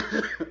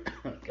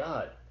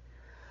God.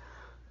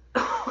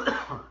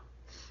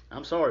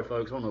 I'm sorry,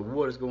 folks. I don't know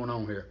what is going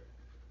on here.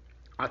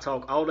 I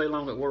talk all day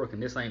long at work,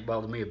 and this ain't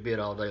bothered me a bit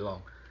all day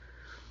long.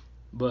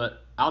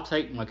 But I'll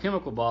take my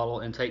chemical bottle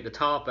and take the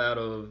top out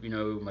of,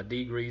 my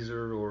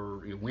degreaser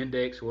or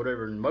Windex or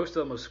whatever, and most of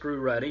them will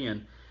screw right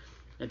in,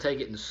 and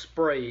take it and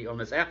spray on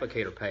this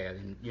applicator pad,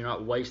 and you're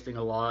not wasting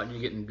a lot, and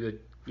you're getting good,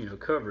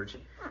 coverage,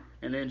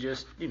 and then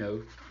just,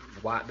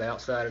 wipe the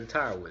outside of the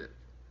tire with it.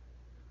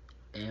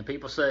 And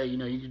people say, you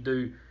can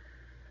do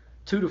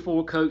 2 to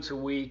 4 coats a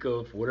week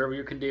of whatever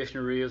your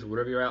conditioner is,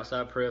 whatever your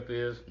outside prep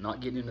is. Not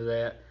getting into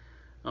that,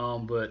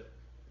 but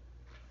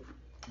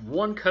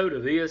 1 coat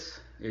of this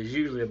is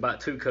usually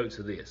about 2 coats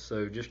of this.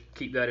 So just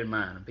keep that in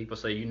mind. And people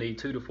say you need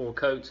 2 to 4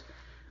 coats.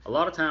 A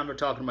lot of times they're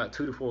talking about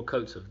 2 to 4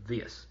 coats of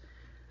this,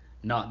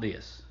 not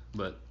this.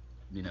 But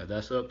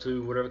that's up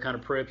to whatever kind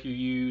of prep you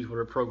use,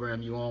 whatever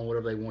program you on,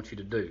 whatever they want you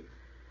to do.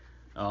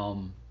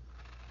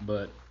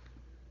 But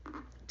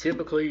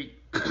typically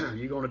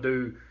you're going to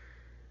do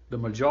the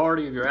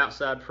majority of your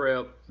outside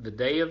prep the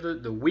day of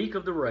the week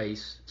of the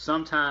race,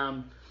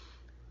 sometime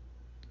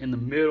in the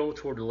middle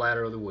toward the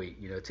latter of the week.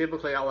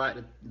 Typically I like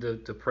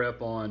to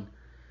prep on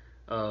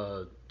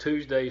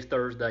Tuesdays,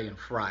 Thursday, and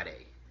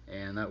Friday,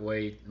 and that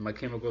way my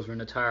chemicals are in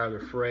the tire, they're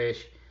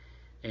fresh,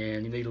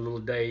 and you need a little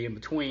day in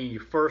between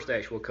your first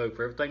actual coat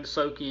for everything to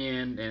soak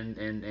in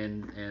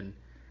and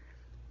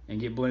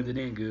get blended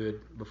in good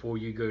before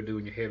you go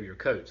doing your heavier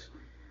coats.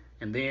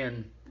 And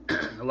then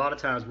a lot of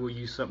times we'll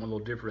use something a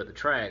little different at the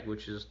track,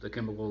 which is the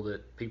chemical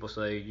that people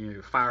say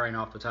you're firing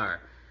off the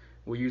tire.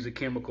 We'll use a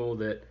chemical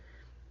that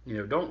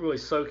don't really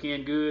soak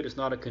in good. It's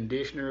not a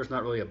conditioner, it's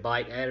not really a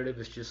bite additive,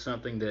 it's just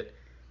something that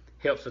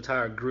helps the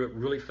tire grip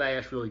really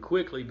fast, really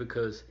quickly,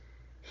 because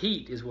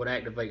heat is what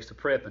activates the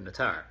prep in the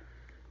tire.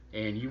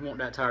 And you want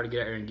that tire to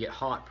get out there and get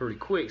hot pretty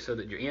quick so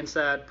that your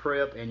inside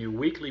prep and your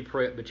weekly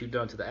prep that you've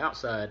done to the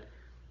outside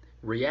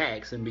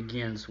reacts and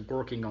begins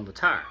working on the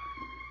tire.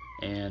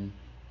 And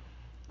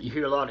you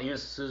hear a lot of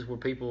instances where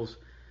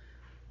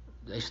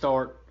they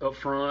start up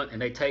front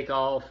and they take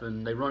off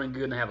and they running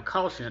good and they have a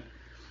caution,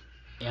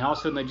 and all of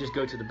a sudden they just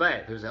go to the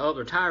back because the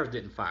other tires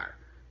didn't fire.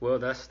 Well,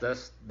 that's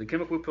the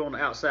chemical we put on the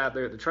outside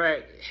there at the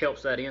track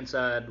helps that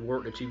inside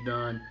work that you've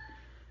done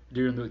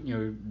during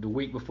the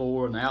week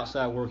before, and the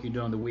outside work you've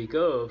done the week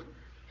of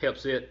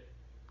helps it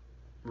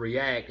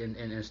react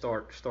and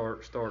start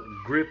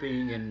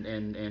gripping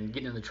and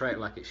getting in the track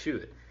like it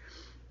should.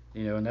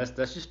 And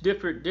that's just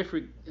different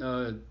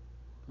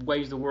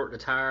ways to work the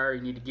tire.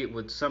 You need to get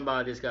with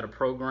somebody that's got a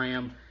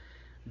program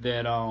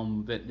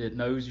that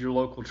knows your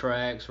local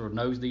tracks or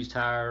knows these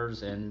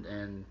tires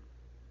and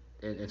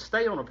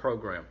stay on a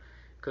program,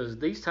 because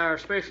these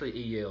tires,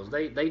 especially ELs,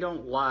 they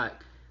don't like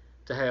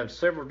to have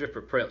several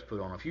different preps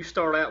put on. If you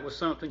start out with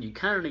something, you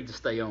kind of need to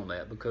stay on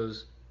that,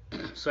 because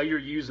say you're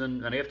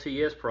using an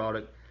FTS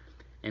product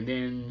and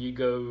then you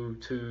go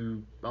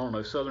to, I don't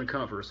know, Southern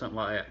Comfort or something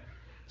like that.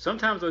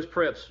 Sometimes those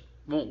preps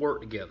won't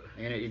work together,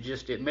 and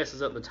it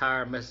messes up the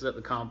tire, messes up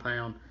the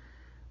compound.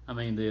 I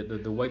mean,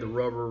 the way the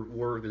rubber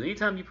works.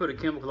 Anytime you put a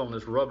chemical on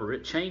this rubber,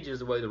 it changes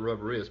the way the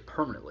rubber is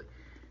permanently.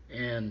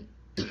 And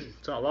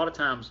so a lot of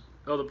times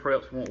other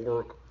preps won't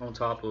work on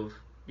top of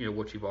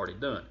what you've already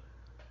done.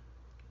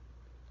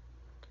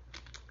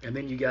 And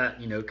then you got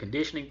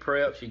conditioning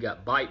preps, you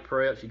got bite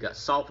preps, you got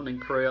softening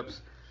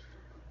preps,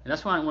 and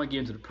that's why I don't want to get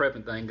into the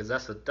prepping thing, because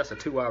that's a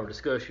 2-hour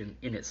discussion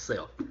in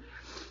itself.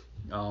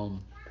 Then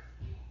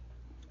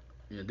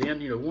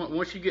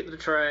once you get to the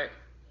track,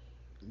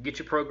 get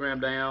your program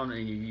down,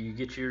 and you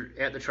get your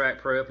at the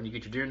track prep, and you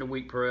get your during the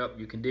week prep,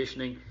 your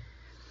conditioning,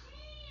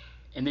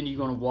 and then you're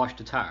going to wash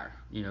the tire.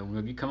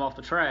 When you come off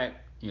the track,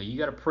 you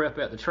got to prep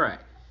at the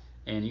track.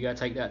 And you got to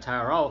take that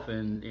tire off,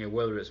 and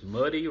whether it's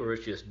muddy or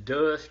it's just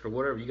dust or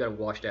whatever, you got to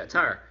wash that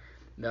tire.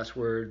 And that's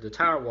where the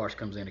tire wash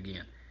comes in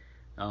again.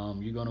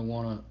 You're going to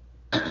want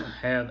to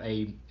have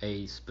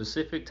a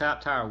specific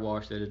type tire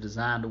wash that is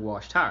designed to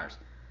wash tires.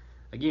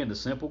 Again, the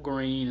simple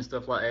green and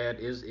stuff like that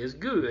is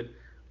good,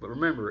 but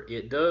remember,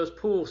 it does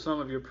pull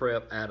some of your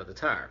prep out of the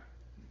tire.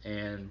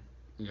 And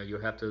you'll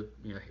have to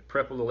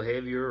prep a little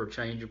heavier or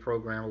change your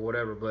program or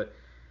whatever. But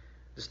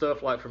the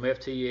stuff like from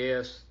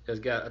FTS has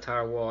got a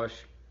tire wash.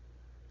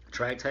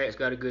 Track Tac's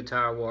got a good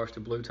tire wash, the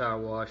blue tire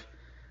wash.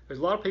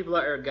 There's a lot of people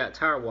out there that got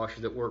tire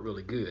washes that work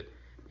really good,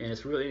 and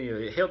it's really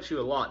it helps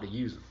you a lot to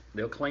use them.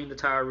 They'll clean the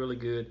tire really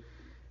good,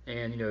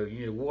 and you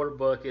need a water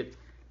bucket,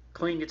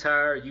 clean your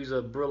tire, use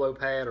a Brillo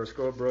pad or a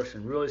scrub brush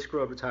and really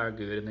scrub the tire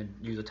good, and then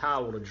use a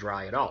towel to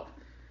dry it off.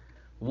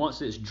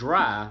 Once it's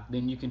dry,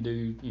 then you can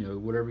do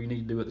whatever you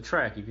need to do at the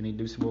track. If you need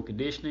to do some more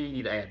conditioning, you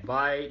need to add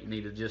bite, you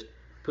need to just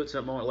put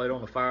something on it later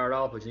on to fire it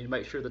off, but you need to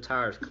make sure the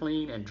tire is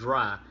clean and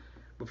dry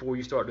before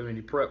you start doing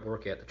any prep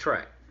work at the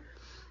track.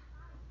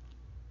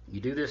 You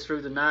do this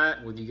through the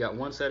night, whether you got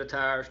one set of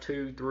tires,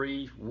 2,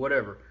 3,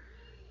 whatever.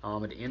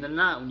 At the end of the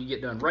night, when you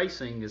get done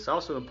racing, it's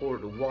also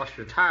important to wash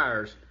your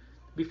tires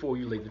before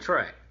you leave the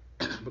track,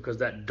 because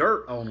that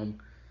dirt on them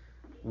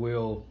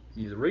will,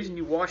 the reason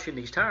you washing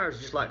these tires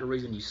is just like the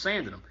reason you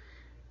sanded them.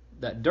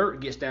 That dirt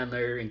gets down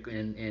there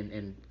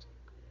and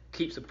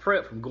keeps the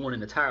prep from going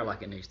in the tire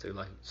like it needs to.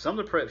 Like some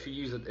of the preps you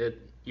use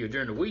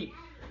during the week,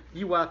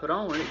 you wipe it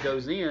on and it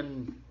goes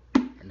in,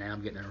 and now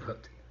I'm getting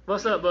interrupted.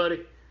 What's up,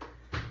 buddy?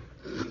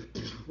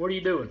 What are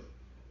you doing?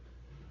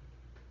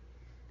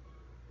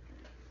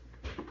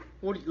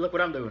 Look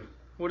what I'm doing.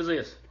 What is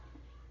this?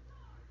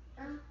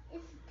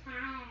 It's a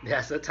tire.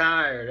 That's a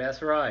tire.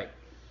 That's right.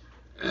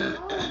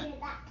 Oh, get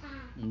that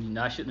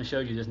tire. I shouldn't have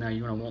showed you this now.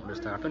 You're going to want this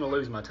tire. I'm going to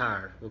lose my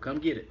tire. Well, come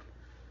get it.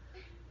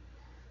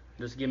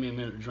 Just give me a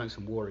minute to drink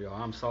some water,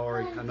 y'all. I'm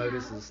sorry. I know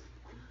this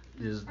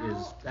is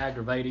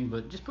aggravating,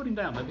 but just put him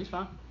down, baby. He's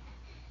fine.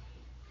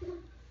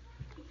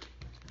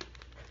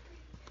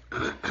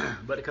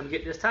 But to come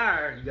get this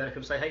tire, you got to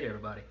come say hey to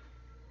everybody.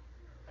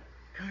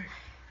 Come here.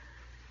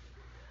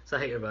 Say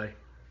hey, everybody.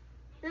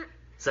 No.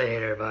 Say hey,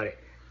 everybody.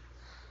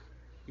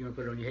 You want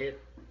to put it on your head?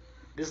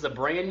 This is a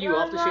brand new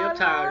off-the-shelf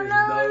tire.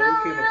 There's no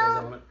chemicals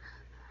on it.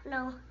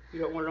 No. You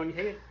don't want it on your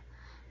head?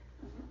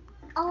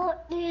 Oh,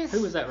 this.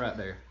 Who is that right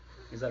there?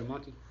 Is that a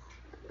monkey?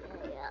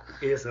 Yeah.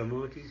 It's a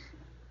monkey.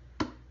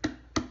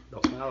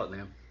 Don't smile at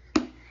them.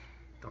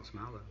 Don't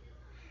smile at them.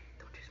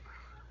 Don't you smile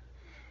at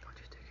them. Don't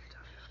you stick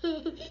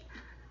your tongue out.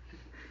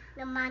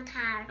 No, my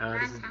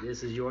tire.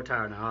 This is your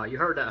tire now. You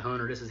heard that,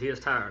 Hunter. This is his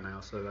tire now,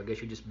 so I guess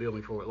you just bill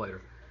me for it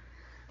later.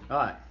 All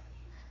right.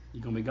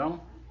 You going to be gone?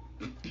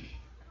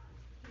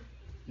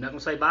 Not going to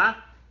say bye?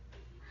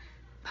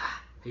 Bye.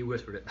 He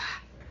whispered it. Bye.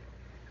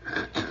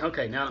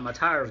 Okay, now that my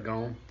tire's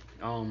gone,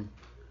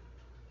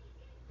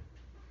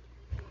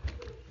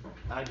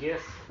 I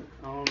guess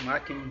I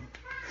can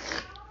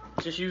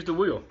just use the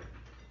wheel.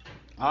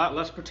 Alright,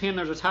 let's pretend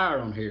there's a tire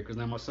on here because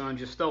now my son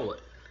just stole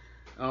it.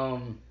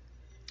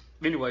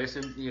 Anyway,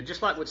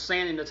 just like with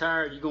sanding the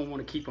tire, you're going to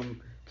want to keep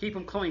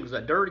them clean because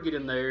that dirt will get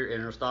in there and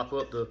it'll stop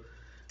up the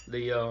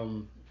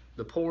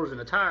pores in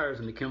the tires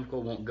and the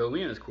chemical won't go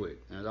in as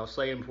quick. And as I was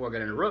saying before I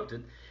got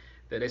interrupted,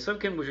 that there's some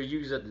chemicals you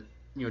use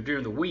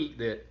during the week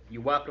that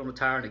you wipe it on the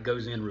tire and it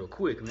goes in real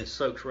quick and it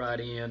soaks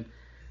right in,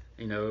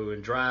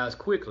 and dries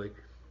quickly.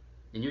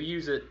 And you'll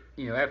use it,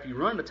 after you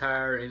run the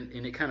tire and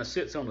it kind of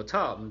sits on the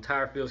top and the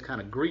tire feels kind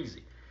of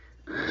greasy.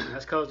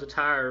 That's because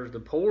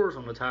the pores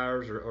on the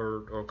tires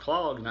are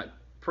clogged and that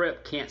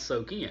prep can't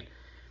soak in.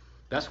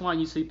 That's why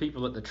you see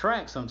people at the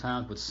track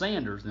sometimes with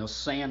sanders, and they'll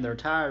sand their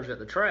tires at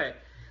the track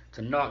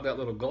to knock that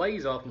little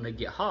glaze off when they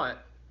get hot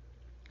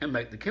and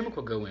make the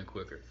chemical go in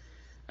quicker.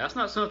 That's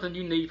not something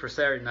you need for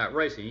Saturday night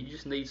racing. You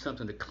just need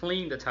something to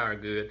clean the tire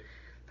good.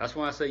 That's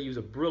why I say use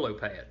a Brillo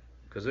pad,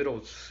 because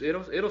it'll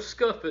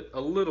scuff it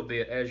a little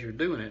bit as you're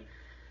doing it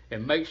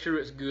and make sure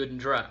it's good and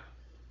dry.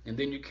 And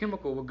then your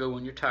chemical will go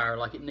in your tire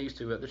like it needs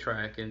to at the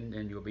track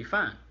and you'll be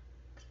fine.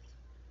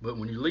 But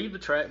when you leave the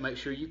track, make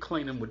sure you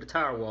clean them with the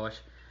tire wash.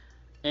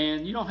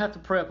 And you don't have to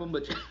prep them,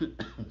 but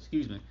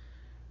excuse me,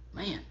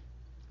 man.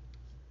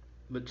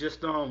 But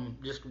just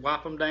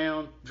wipe them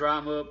down, dry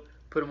them up,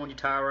 put them on your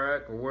tire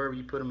rack or wherever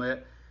you put them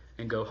at,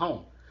 and go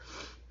home.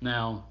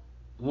 Now,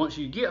 once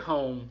you get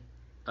home,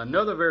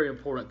 another very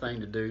important thing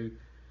to do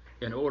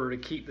in order to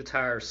keep the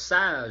tires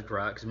sized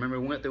right, because remember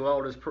we went through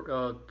all this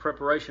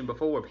preparation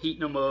before of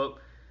heating them up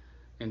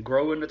and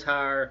growing the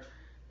tire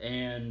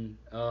and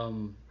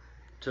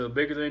to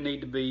bigger than they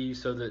need to be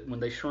so that when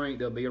they shrink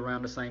they'll be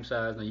around the same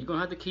size. Now you're going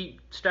to have to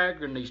keep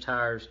staggering these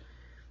tires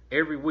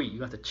every week.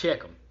 You have to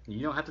check them.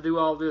 You don't have to do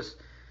all this,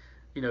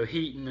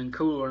 heating and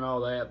cooler and all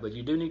that, but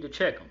you do need to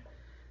check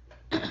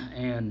them.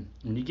 And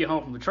when you get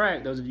home from the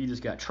track, those of you that's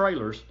got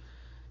trailers,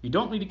 you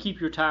don't need to keep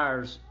your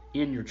tires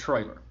in your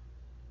trailer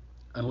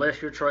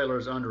unless your trailer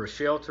is under a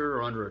shelter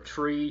or under a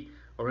tree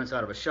or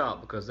inside of a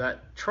shop, because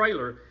that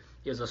trailer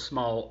is a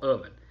small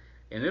oven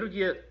and it'll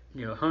get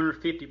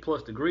 150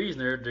 plus degrees in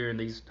there during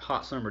these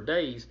hot summer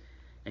days,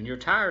 and your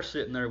tire's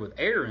sitting there with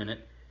air in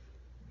it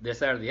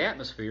that's out of the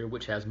atmosphere,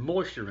 which has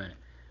moisture in it,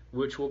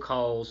 which will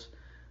cause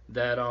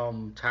that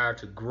tire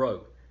to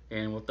grow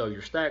and will throw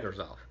your staggers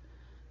off.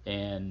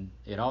 And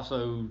it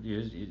also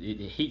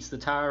it heats the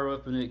tire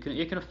up, and it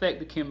can affect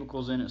the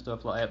chemicals in it and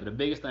stuff like that. But the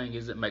biggest thing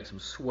is it makes them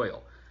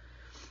swell.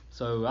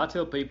 So I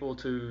tell people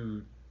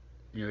to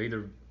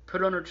either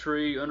put it under a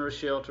tree, under a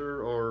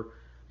shelter, or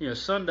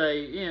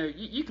Sunday,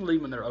 you can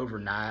leave them there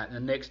overnight, and the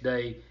next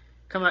day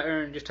come out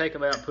there and just take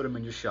them out and put them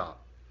in your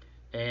shop.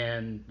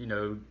 And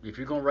if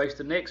you're going to race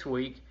the next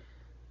week,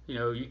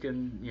 you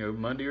can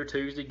Monday or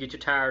Tuesday get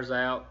your tires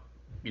out,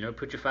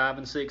 put your 5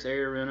 and 6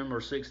 air in them, or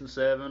 6 and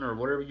 7, or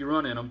whatever you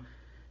run in them,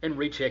 and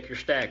recheck your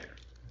stagger,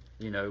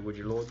 with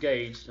your little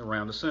gauge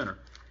around the center.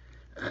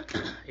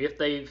 If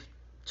they've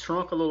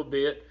shrunk a little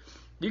bit,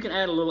 you can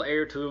add a little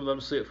air to them, let them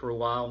sit for a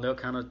while, and they'll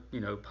kind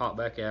of, pop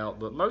back out.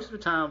 But most of the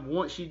time,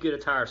 once you get a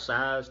tire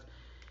sized,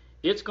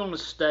 it's going to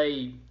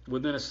stay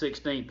within a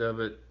 1/16 of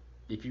it,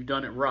 if you've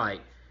done it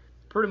right,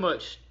 pretty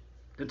much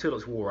until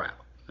it's wore out,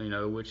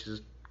 which is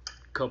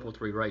a couple,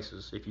 3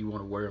 races if you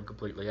want to wear them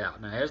completely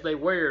out. Now, as they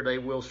wear, they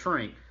will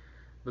shrink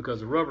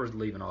because the rubber is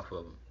leaving off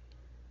of them.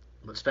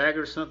 But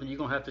stagger is something you're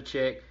going to have to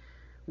check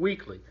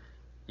weekly,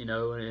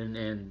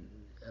 and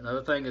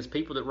another thing is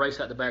people that race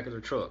out the back of their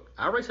truck.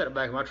 I race out the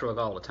back of my truck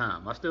all the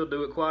time. I still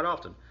do it quite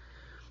often.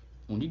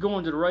 When you go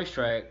into the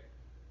racetrack,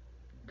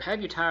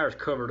 have your tires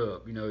covered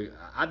up.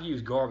 I've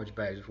used garbage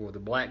bags before, the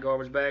black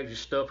garbage bags,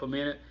 just stuff them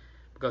in it,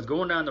 because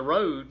going down the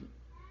road,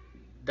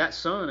 that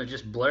sun is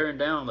just blaring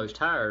down on those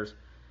tires,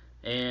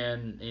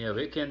 and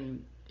it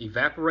can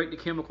evaporate the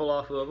chemical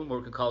off of them, or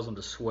it can cause them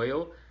to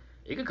swell.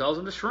 It could cause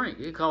them to shrink.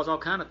 It could cause all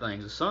kind of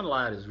things. The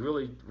sunlight is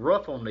really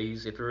rough on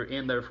these if they're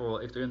in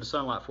the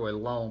sunlight for a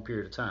long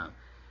period of time.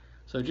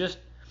 So just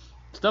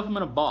stuff them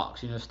in a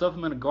box, stuff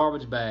them in a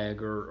garbage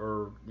bag,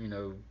 or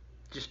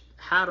just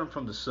hide them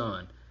from the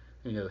sun.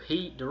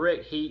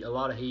 Direct heat, a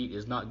lot of heat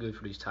is not good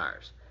for these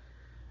tires.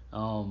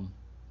 And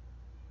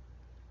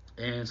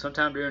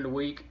sometime during the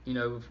week,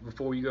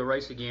 before you go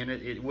race again,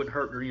 it wouldn't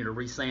hurt to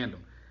resand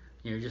them.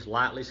 Just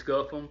lightly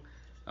scuff them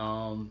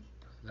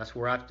That's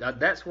where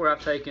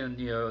I've taken,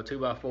 you know, a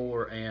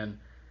 2x4 and,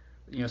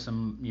 you know,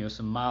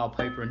 some mild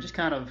paper and just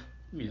kind of,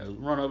 you know,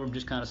 run over them,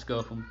 just kind of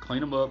scuff them,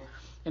 clean them up,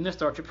 and then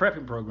start your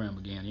prepping program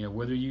again. You know,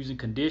 whether you're using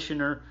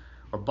conditioner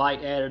or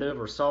bite additive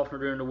or softener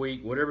during the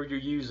week, whatever you're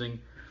using,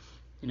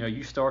 you know,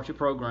 you start your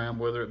program,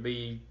 whether it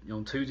be, you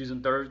know, Tuesdays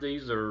and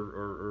Thursdays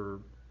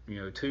or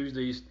you know,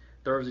 Tuesdays,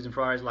 Thursdays and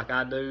Fridays like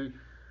I do,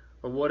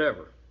 or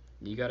whatever.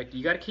 You gotta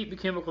keep the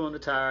chemical in the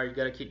tire. You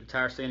gotta keep the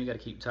tire standing. You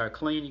gotta keep the tire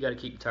clean. You gotta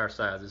keep the tire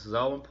size. This is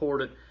all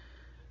important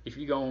if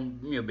you're gonna,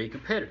 you know, be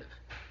competitive.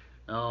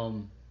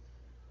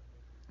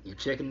 You're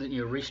checking,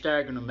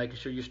 restaggering them, making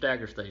sure your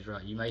stagger stays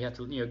right. You may have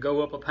to, you know,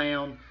 go up a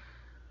pound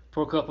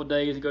for a couple of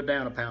days and go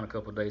down a pound a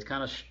couple of days.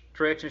 Kind of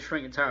stretch and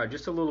shrink the tire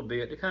just a little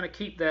bit to kind of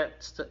keep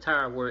that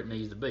tire where it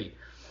needs to be.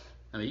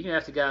 I mean, you can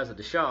ask the guys at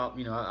the shop.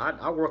 You know,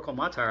 I work on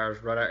my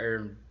tires right out there,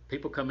 and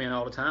people come in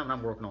all the time, and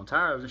I'm working on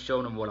tires and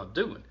showing them what I'm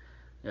doing.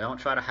 You know, I don't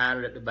try to hide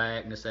it at the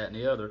back and this, that, and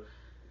the other.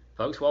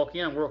 Folks walk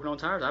in, I'm working on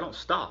tires, I don't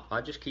stop.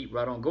 I just keep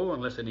right on going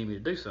unless they need me to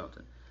do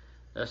something.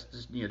 That's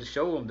just, you know, to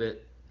show them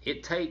that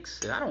it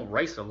takes. I don't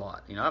race a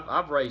lot. You know,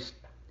 I've raced,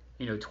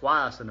 you know,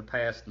 twice in the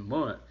past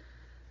month,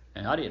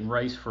 and I hadn't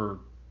raced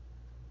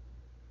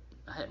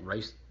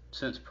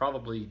since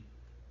probably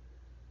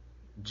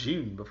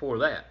June before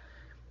that.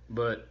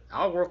 But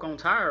I'll work on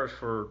tires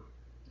for,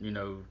 you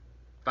know,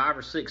 5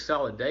 or 6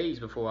 solid days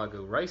before I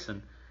go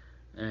racing,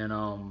 and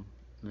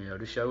you know,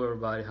 to show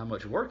everybody how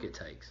much work it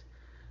takes.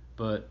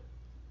 But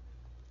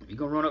if you're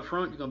gonna run up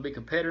front, you're gonna be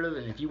competitive,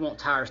 and if you want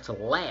tires to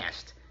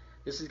last,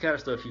 this is the kind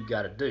of stuff you've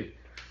got to do.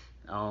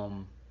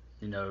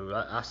 You know,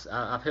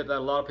 I've helped out a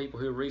lot of people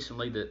here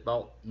recently that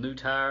bought new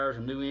tires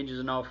and new engines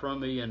and all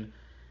from me, and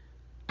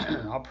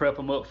I'll prep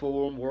them up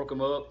for them, work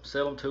them up,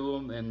 sell them to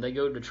them, and they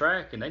go to the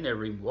track and they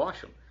never even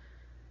wash them.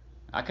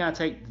 I kind of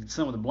take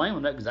some of the blame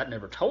on that because I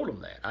never told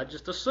them that. I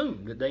just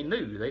assumed that they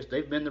knew.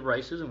 They've been to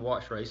races and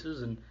watched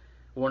races and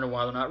wonder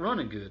why they're not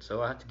running good.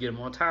 So I have to get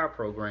them on a tire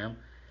program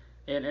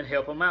and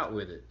help them out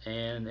with it.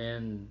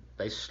 And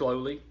they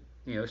slowly,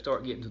 you know,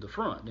 start getting to the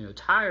front. You know,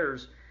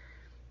 tires,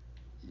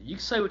 you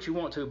can say what you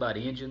want to about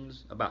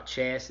engines, about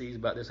chassis,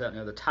 about this, that, and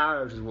the other.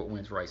 Tires is what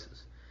wins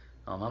races.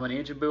 I'm an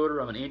engine builder.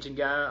 I'm an engine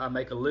guy. I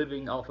make a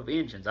living off of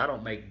engines. I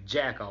don't make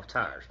jack off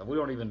tires. We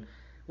don't even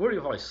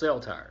hardly sell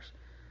tires.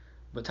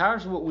 But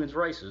tires are what wins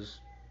races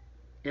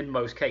in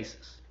most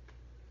cases.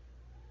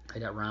 Hey,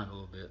 that rhymed a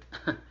little bit.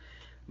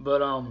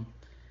 But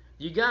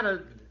you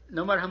gotta,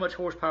 no matter how much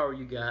horsepower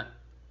you got,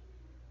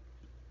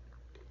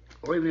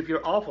 or even if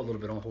you're off a little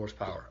bit on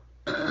horsepower,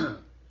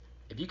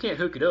 if you can't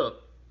hook it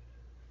up,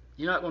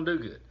 you're not gonna do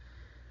good.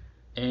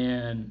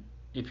 And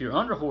if you're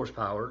under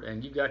horsepower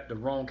and you got the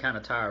wrong kind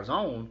of tires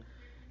on,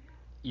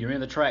 you're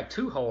in the track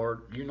too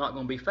hard, you're not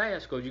gonna be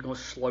fast because you're gonna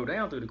slow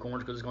down through the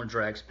corners because it's gonna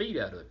drag speed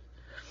out of it.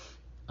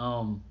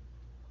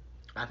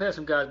 I've had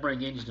some guys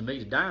bring engines to me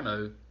to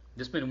dyno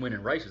that's been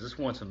winning races. This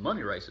won some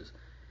money races,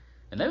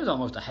 and they was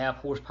almost a half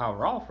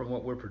horsepower off from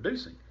what we're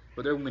producing,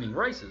 but they're winning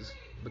races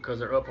because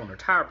they're up on their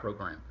tire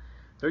program.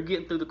 They're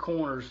getting through the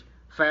corners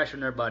faster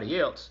than everybody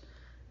else,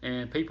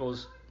 and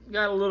people's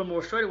got a little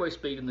more straightaway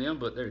speed than them,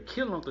 but they're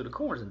killing them through the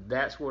corners, and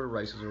that's where the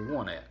races are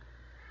won at.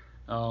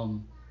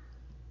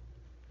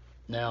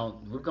 Now,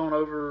 we've gone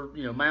over,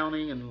 you know,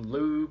 mounting and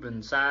lube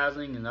and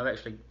sizing, and I've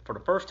actually, for the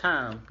first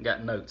time,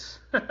 got notes.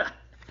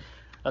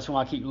 That's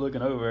why I keep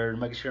looking over and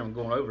making sure I'm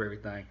going over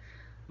everything.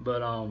 But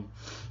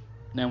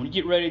now, when you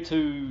get ready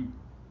to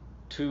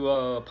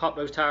pop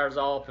those tires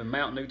off and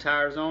mount new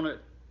tires on it,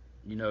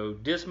 you know,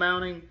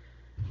 dismounting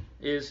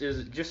is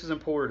just as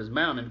important as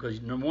mounting, because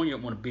number one, you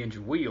don't want to bend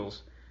your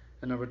wheels,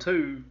 and number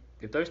two,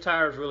 if those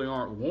tires really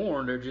aren't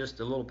worn, they're just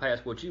a little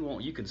past what you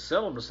want, you can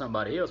sell them to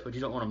somebody else, but you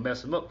don't want to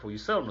mess them up before you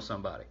sell them to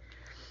somebody.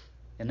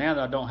 And now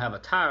that I don't have a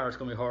tire, it's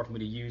going to be hard for me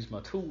to use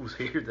my tools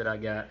here that I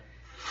got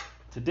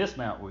to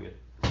dismount with.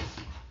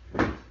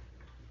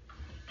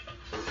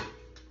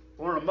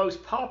 One of the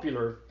most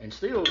popular and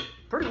still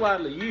pretty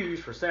widely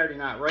used for Saturday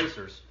night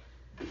racers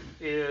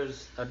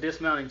is a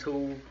dismounting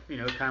tool, you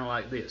know, kind of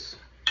like this.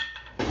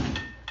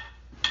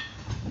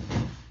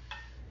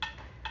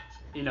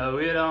 You know,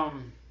 it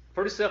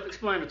pretty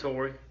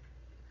self-explanatory.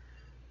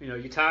 You know,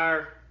 your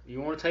tire,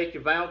 you want to take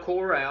your valve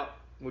core out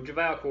with your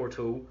valve core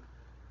tool.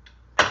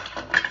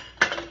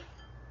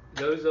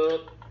 Goes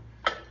up,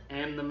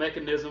 and the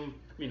mechanism,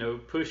 you know,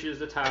 pushes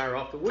the tire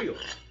off the wheel.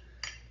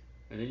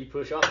 And then you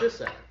push off this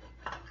side.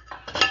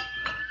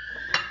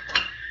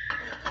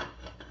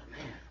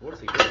 Man, what is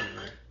he doing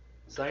there?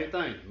 Same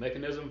thing.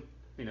 Mechanism,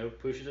 you know,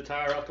 pushes the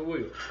tire off the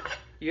wheel.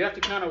 You have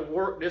to kind of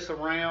work this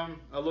around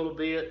a little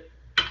bit,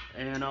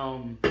 and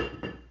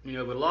you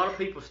know, but a lot of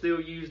people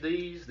still use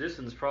these. This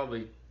one's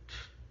probably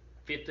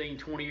 15,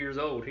 20 years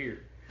old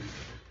here.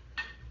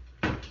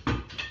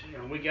 You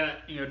know, we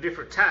got, you know,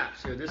 different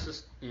types here. This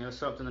is, you know,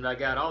 something that I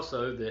got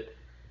also that,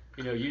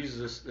 you know,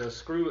 uses a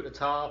screw at the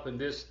top, and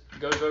this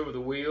goes over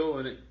the wheel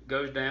and it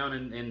goes down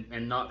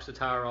and knocks the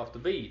tire off the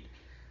bead.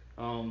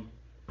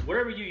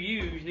 Whatever you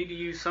use, you need to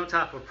use some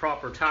type of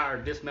proper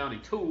tire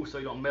dismounting tool so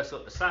you don't mess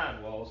up the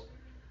sidewalls.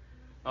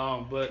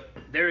 But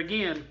there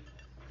again,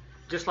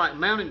 just like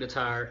mounting the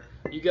tire,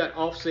 you got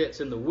offsets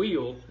in the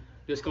wheel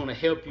that's going to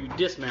help you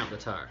dismount the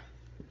tire.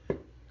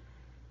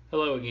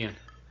 Hello again.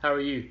 How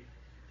are you?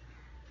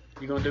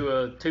 You going to do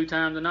a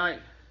 2-time tonight?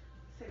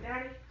 I said,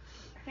 Daddy,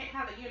 I can't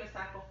have a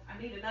unicycle.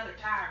 I need another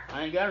tire.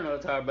 I ain't got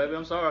another tire, baby.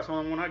 I'm sorry. That's the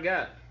only one I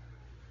got.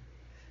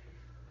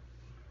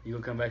 You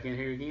going to come back in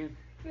here again?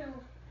 No.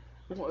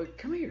 Well,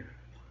 come here.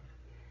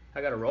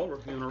 I got a roller.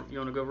 You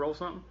wanna go roll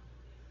something?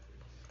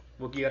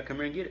 Well, you gotta come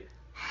here and get it.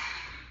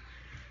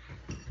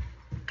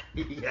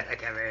 You gotta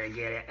come here and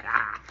get it.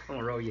 I'm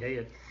gonna roll your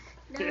head.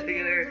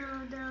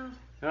 No.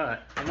 Alright,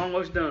 I'm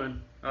almost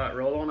done. Alright,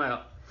 roll on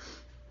out.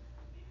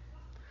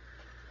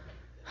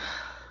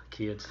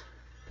 Kids.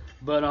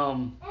 But,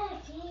 Oh,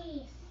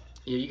 jeez.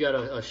 yeah, you got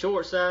a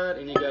short side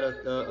and you got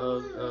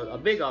a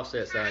big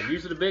offset side.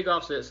 Usually the big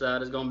offset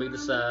side is gonna be the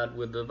side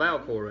with the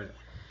valve core in it.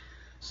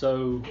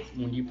 So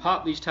when you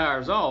pop these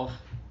tires off,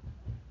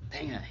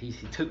 dang it, he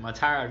took my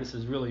tire. This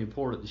is really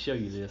important to show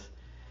you this.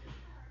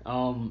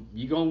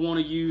 You're going to want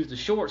to use the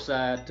short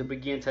side to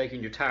begin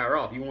taking your tire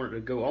off. You want it to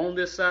go on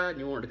this side, and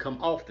you want it to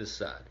come off this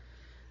side.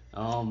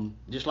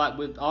 Just like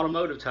with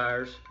automotive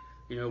tires,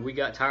 you know, we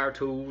got tire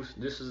tools.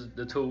 This is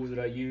the tools that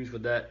I use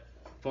with that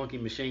funky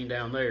machine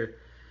down there.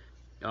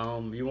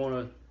 You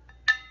want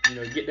to, you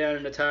know, get down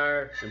in the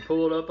tire and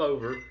pull it up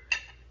over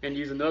and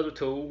use another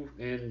tool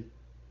and,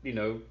 you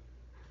know,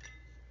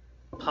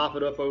 pop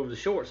it up over the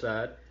short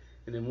side,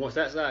 and then once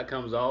that side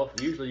comes off,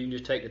 usually you can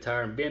just take the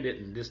tire and bend it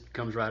and it just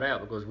comes right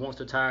out, because once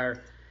the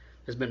tire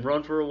has been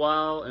run for a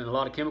while and a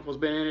lot of chemicals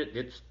been in it,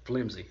 it's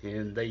flimsy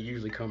and they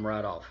usually come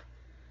right off.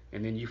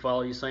 And then you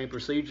follow your same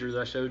procedure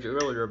that I showed you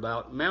earlier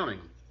about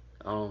mounting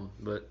them.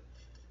 But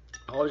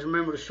always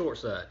remember the short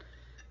side.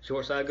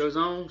 Short side goes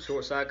on,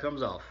 short side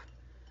comes off.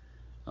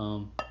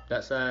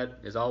 That side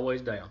is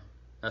always down.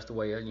 That's the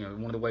way, you know,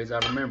 one of the ways I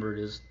remember it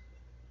is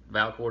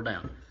valve core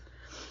down.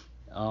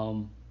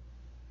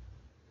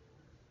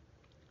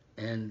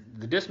 And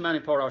the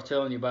dismounting part I was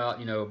telling you about,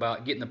 you know,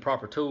 about getting the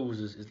proper tools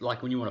is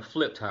like when you want to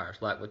flip tires,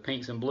 like with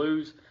pinks and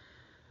blues.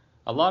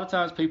 A lot of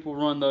times people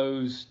run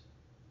those,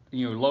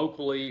 you know,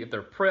 locally. If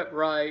they're prepped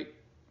right,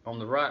 on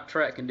the right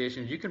track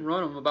conditions, you can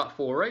run them about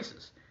 4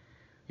 races.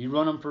 You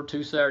run them for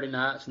 2 Saturday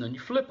nights and then you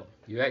flip them.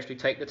 You actually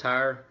take the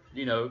tire,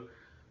 you know,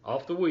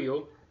 off the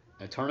wheel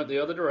and turn it the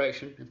other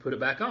direction and put it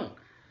back on.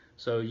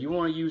 So you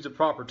want to use the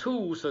proper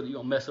tools so that you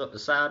don't mess up the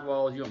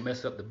sidewalls, you don't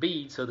mess up the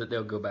beads, so that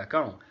they'll go back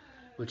on.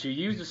 But you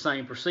use the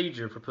same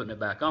procedure for putting it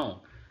back on.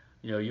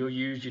 You know, you'll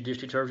use your dish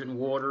detergent and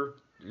water,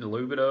 you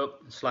lube it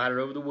up, slide it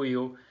over the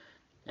wheel,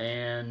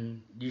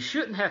 and you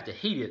shouldn't have to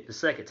heat it the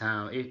second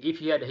time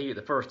if you had to heat it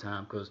the first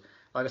time, because,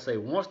 like I say,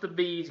 once the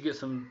beads get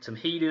some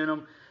heat in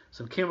them,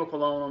 some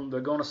chemical on them,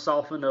 they're going to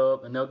soften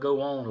up and they'll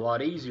go on a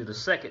lot easier the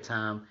second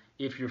time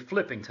if you're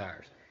flipping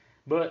tires.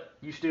 But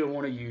you still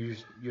want to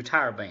use your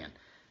tire band,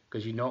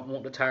 because you don't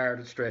want the tire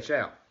to stretch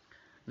out.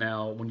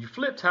 Now, when you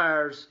flip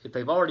tires, if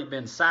they've already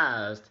been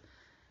sized,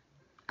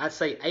 I'd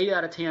say 8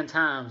 out of 10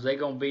 times they're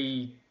going to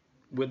be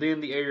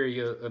within the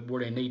area of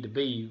where they need to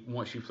be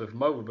once you flip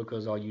them over,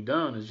 because all you've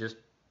done is just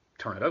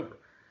turn it over.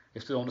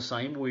 It's still on the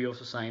same wheels,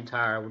 the same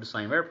tire with the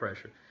same air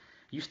pressure.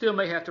 You still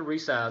may have to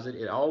resize it.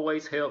 It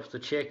always helps to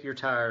check your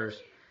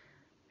tires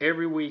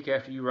every week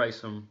after you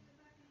race them,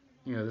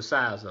 you know, the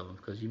size of them,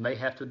 because you may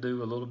have to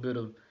do a little bit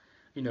of,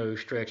 you know,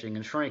 stretching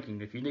and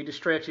shrinking. If you need to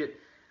stretch it,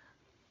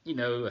 you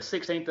know, a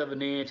 1/16 of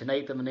an inch, an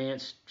 1/8 of an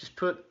inch, just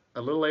put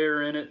a little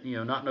air in it, you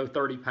know, not no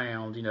 30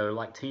 pounds, you know,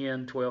 like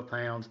 10, 12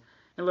 pounds,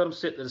 and let them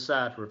sit to the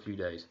side for a few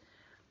days.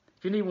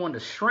 If you need one to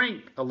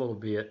shrink a little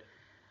bit,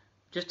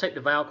 just take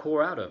the valve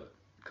core out of it,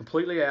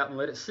 completely out, and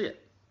let it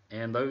sit.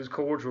 And those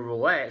cords will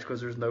relax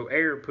because there's no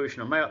air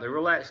pushing them out. They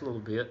relax a little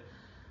bit.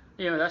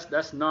 You know,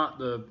 that's not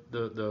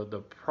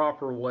the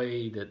proper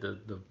way that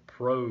the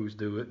pros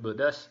do it, but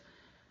that's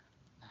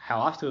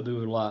how I still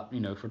do it a lot, you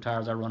know, for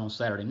tires I run on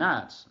Saturday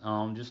nights.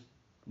 Just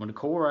when the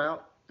core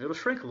out, it'll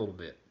shrink a little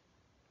bit.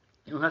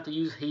 You don't have to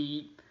use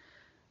heat.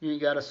 You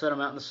ain't got to set them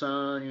out in the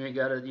sun. You ain't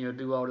got to, you know,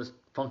 do all this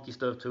funky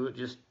stuff to it.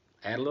 Just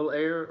add a little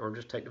air, or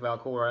just take the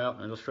valve core out,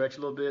 and it'll stretch a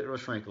little bit, or it'll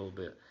shrink a little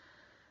bit.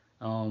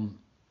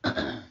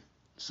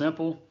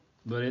 Simple,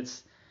 but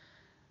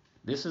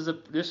this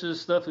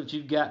is stuff that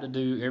you've got to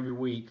do every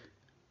week,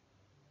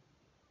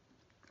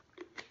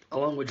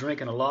 along with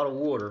drinking a lot of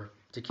water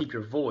to keep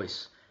your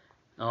voice,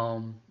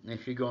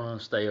 if you're going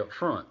to stay up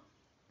front.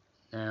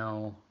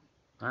 Now,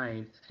 I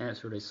ain't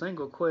answered a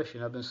single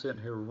question. I've been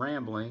sitting here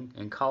rambling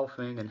and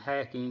coughing and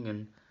hacking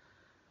and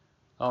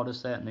all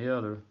this, that, and the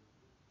other.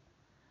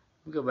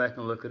 We'll go back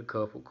and look at a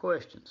couple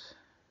questions.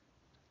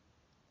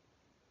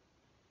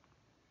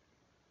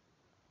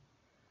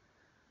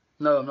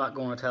 No, I'm not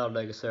going to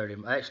Talladega Saturday.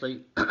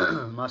 Actually,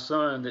 my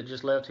son that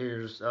just left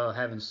here is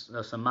having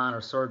some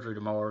minor surgery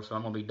tomorrow, so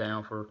I'm going to be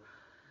down for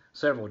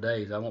several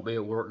days. I won't be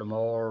at work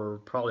tomorrow, or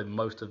probably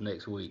most of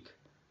next week.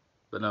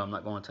 But no, I'm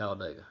not going to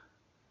Talladega.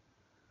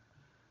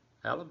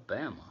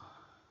 Alabama.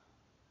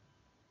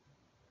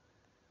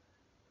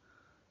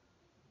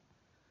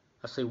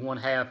 I see one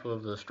half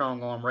of the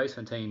Strong Arm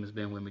Racing team has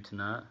been with me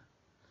tonight.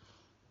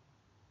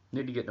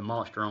 Need to get the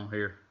monster on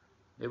here.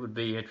 It would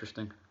be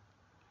interesting.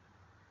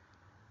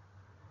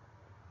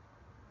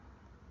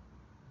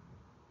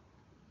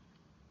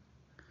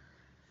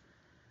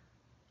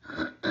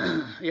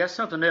 Yeah, that's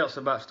something else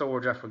about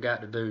storage I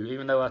forgot to do.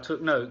 Even though I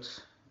took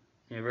notes,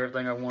 of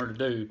everything I wanted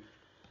to do.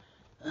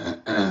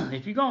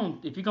 If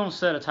you're gonna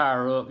set a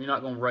tire up, you're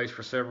not gonna race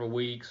for several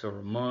weeks or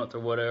a month or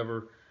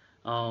whatever.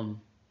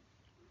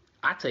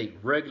 I take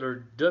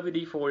regular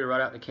WD-40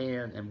 right out the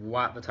can and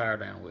wipe the tire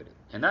down with it,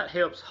 and that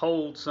helps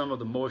hold some of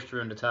the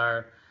moisture in the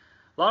tire.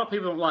 A lot of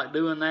people don't like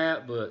doing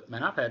that, but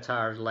man, I've had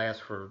tires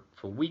last for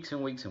weeks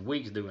and weeks and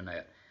weeks doing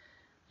that.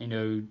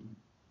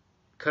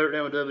 Cut it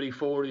down with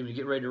WD-40 when you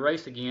get ready to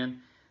race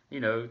again.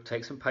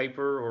 Take some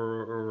paper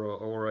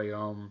or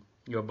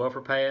a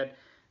buffer pad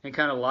and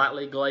kind of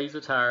lightly glaze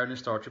the tire and then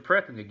start your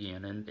prepping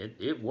again. And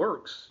it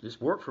works. It's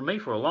worked for me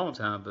for a long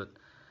time, but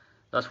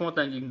that's one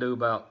thing you can do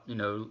about,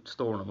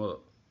 storing them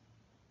up.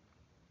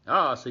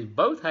 I see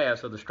both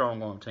halves of the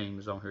Strong Arm team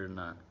is on here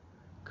tonight.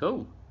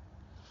 Cool.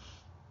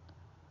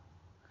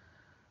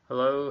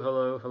 Hello,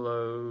 hello,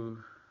 hello.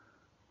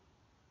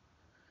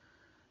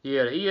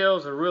 Yeah, the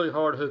ELs are really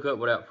hard to hook up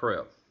without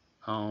prep.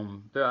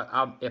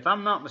 If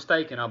I'm not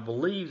mistaken, I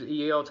believe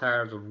the EL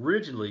tires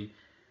originally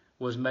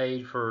was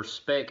made for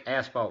spec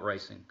asphalt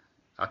racing.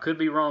 I could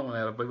be wrong on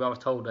that. I believe I was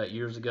told that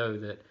years ago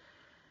that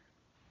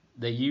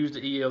they used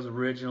the ELs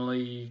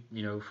originally,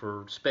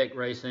 for spec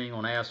racing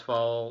on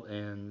asphalt,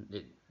 and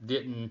it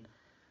didn't,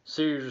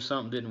 series or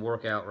something didn't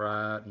work out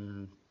right,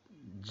 and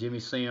Jimmy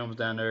Sims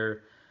down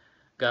there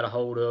got a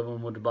hold of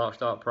them with the box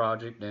stock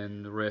project,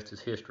 and the rest is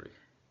history.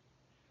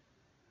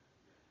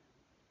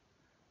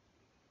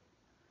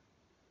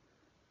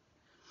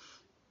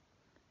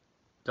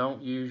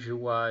 Don't use your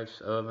wife's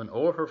oven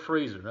or her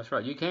freezer. That's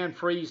right. You can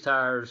freeze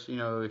tires,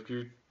 if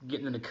you're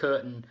getting into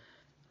cutting.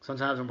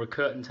 Sometimes when we're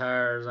cutting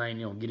tires, I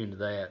ain't get into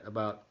that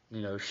about,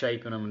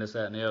 shaping them and this,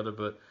 that, and the other.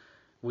 But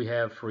we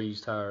have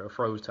froze tires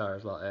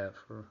like that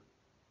for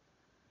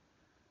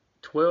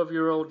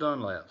 12-year-old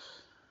Dunlaps.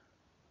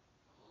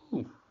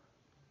 Ooh.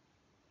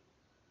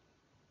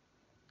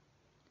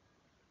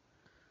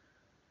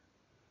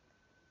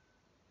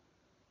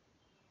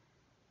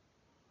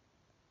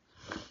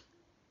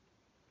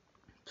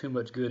 Too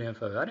much good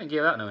info. I didn't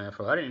give out no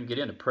info. I didn't even get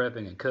into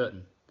prepping and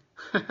cutting.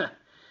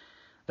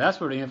 That's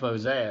where the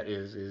info's at,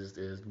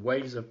 is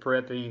ways of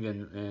prepping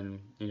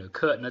and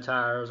cutting the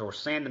tires or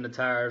sanding the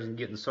tires and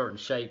getting certain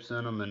shapes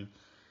in them. And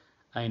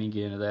I ain't even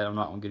get into that. I'm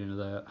not going to get into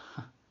that.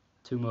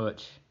 Too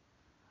much.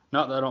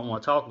 Not that I don't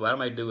want to talk about it. I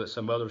may do it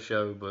some other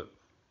show, but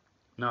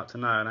not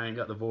tonight. I ain't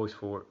got the voice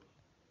for it.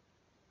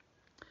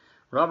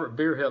 Robert,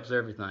 beer helps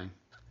everything.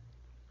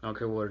 I don't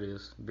care what it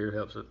is. Beer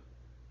helps it.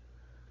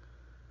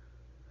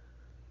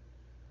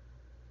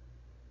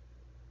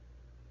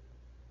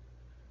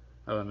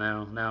 Oh,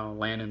 now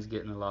Lannon's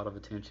getting a lot of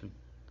attention.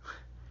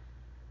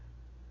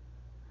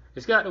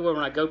 It's got to where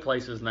when I go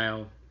places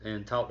now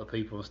and talk to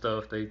people and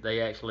stuff,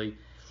 they actually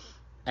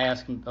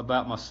ask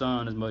about my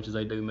son as much as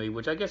they do me,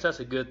 which I guess that's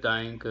a good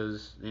thing,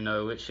 because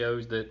it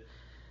shows that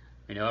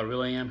I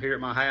really am here at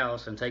my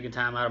house and taking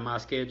time out of my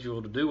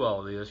schedule to do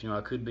all this.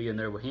 I could be in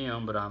there with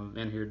him, but I'm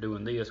in here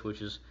doing this,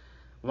 which is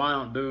why I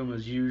don't do them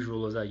as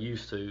usual as I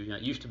used to.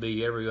 It used to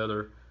be every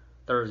other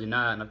Thursday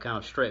night, and I've kind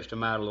of stretched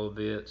them out a little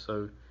bit,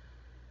 so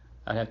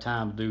I'd have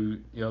time to do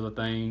the other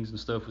things and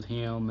stuff with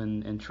him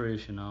and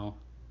Trish and all.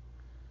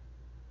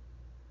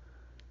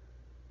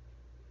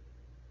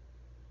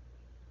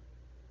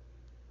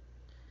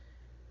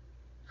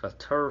 If a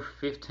turf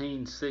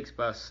 15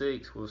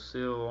 6x6 will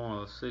seal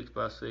on a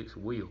 6x6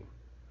 wheel.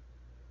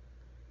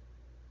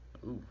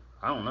 Ooh,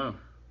 I don't know.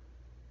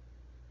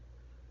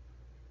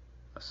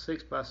 A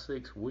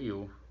 6x6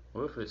 wheel.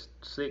 Well, if it's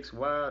 6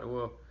 wide,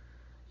 well,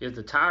 is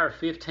the tire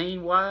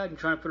 15 wide and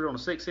trying to put it on a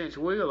 6-inch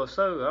wheel? If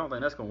so, I don't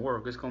think that's going to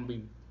work. It's going to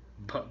be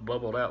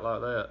bubbled out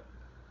like that.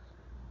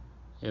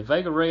 Yeah,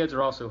 Vega Reds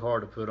are also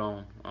hard to put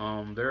on.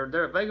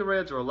 Vega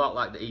Reds are a lot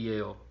like the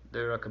EL.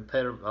 They're a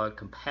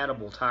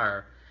compatible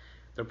tire.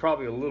 They're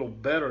probably a little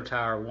better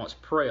tire once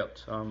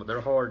prepped, but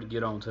they're hard to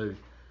get on too.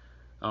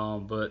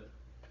 But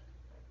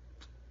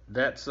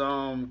that's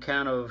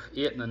kind of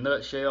it in a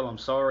nutshell. I'm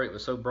sorry it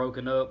was so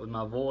broken up with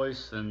my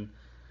voice, and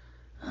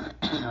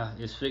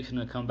it's fixing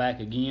to come back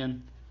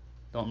again.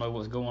 Don't know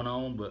what's going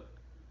on, but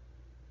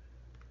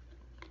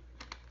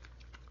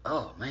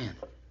oh man.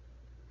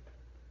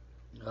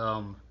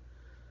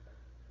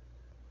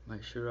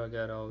 Make sure I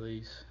got all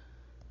these.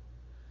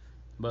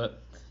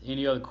 But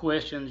any other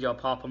questions, y'all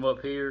pop them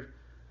up here.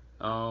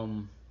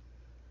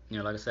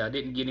 Like I said, I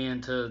didn't get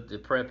into the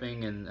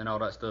prepping and all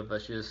that stuff.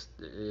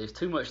 It's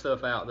too much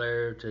stuff out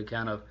there to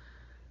kind of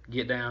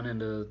get down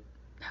into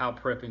how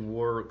prepping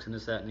works and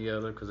this, that, and the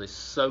other, because there's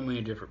so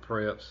many different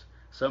preps,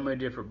 so many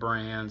different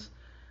brands,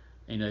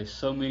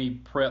 so many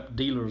prep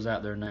dealers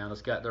out there now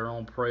that's got their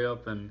own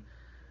prep, and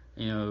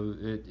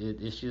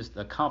it's just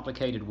a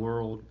complicated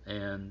world.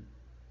 And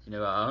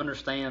I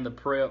understand the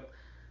prep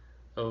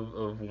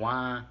of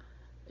why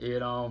it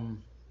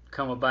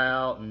come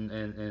about,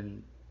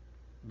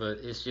 but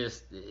it's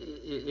just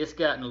it's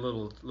gotten a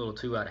little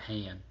too out of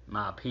hand.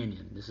 My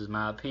opinion. This is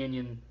my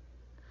opinion,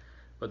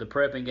 but the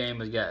prepping game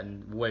has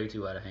gotten way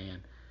too out of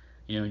hand.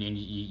 And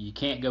you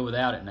can't go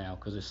without it now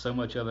because there's so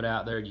much of it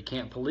out there. You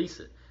can't police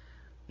it.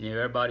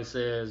 Everybody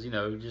says,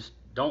 just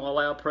don't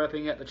allow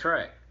prepping at the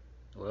track.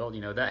 Well,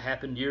 that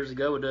happened years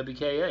ago with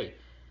WKA.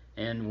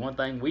 And one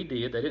thing we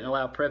did, they didn't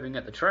allow prepping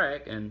at the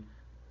track, and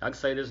I can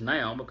say this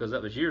now because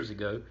that was years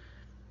ago.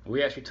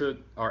 We actually took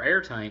our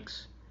air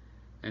tanks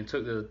and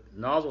took the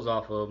nozzles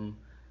off of them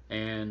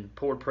and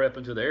poured prep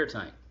into the air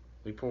tank.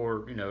 We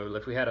poured,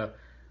 if we had a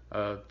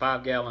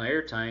 5-gallon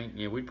air tank,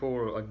 we'd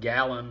pour a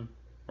gallon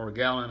or a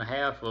gallon and a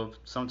half of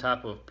some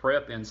type of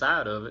prep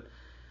inside of it,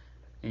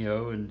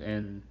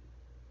 and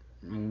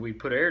when we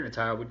put air in the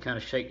tire, we'd kind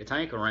of shake the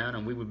tank around,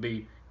 and we would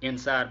be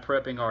inside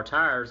prepping our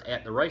tires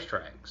at the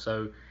racetrack.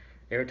 So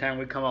every time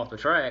we come off the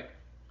track,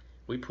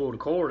 we pull the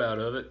cord out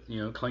of it,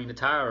 clean the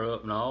tire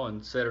up and all,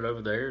 and set it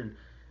over there and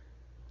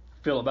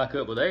fill it back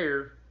up with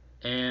air,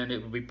 and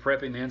it would be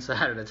prepping the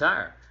inside of the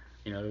tire.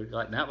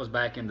 Like that was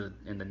back in the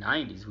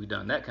 90s. We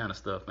done that kind of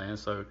stuff, man.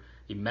 So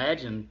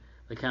imagine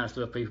the kind of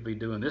stuff people be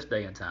doing this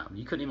day and time.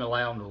 You couldn't even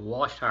allow them to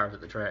wash tires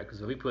at the track because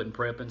they'll be putting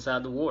prep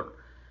inside the water.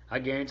 I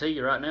guarantee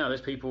you right now,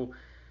 there's people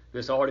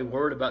that's already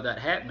worried about that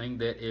happening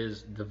that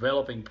is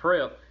developing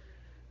prep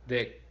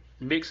that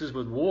mixes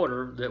with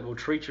water that will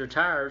treat your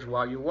tires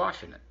while you're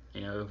washing it.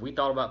 If we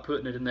thought about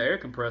putting it in the air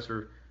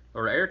compressor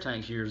or air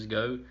tanks years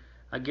ago,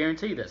 I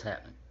guarantee that's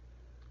happening.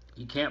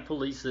 You can't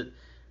police it.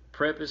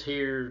 Prep is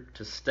here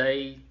to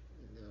stay.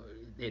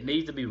 It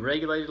needs to be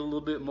regulated a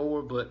little bit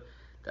more, but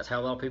that's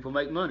how a lot of people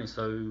make money.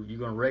 So you're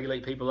going to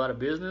regulate people out of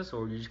business,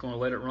 or you're just going to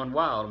let it run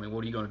wild? I mean,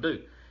 what are you going to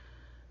do?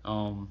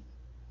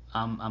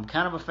 I'm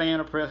kind of a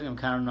fan of prepping. I'm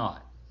kind of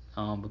not,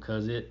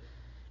 because it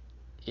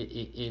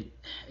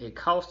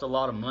costs a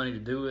lot of money to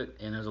do it,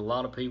 and there's a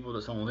lot of people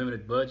that's on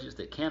limited budgets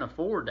that can't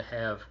afford to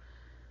have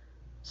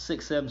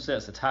 6-7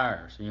 sets of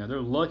tires.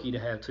 They're lucky to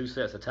have 2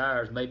 sets of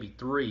tires, maybe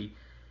 3,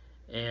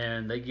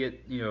 and they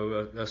get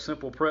a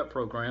simple prep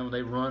program, and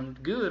they run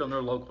good on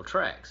their local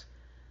tracks.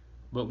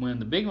 But when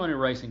the big money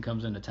racing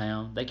comes into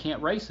town, they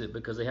can't race it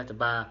because they have to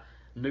buy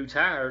new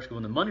tires.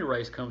 When the money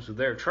race comes to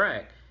their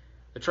track,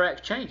 the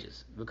track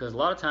changes, because a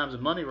lot of times the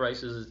money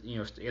race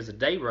is a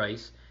day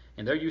race,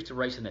 and they're used to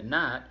racing at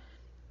night.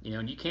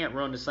 And you can't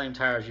run the same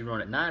tires you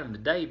run at night in the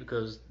day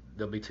because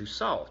they'll be too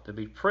soft. They'll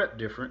be prepped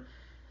different,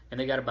 and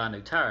they got to buy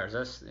new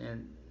tires.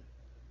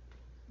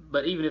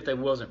 But even if they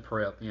wasn't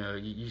prepped,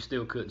 you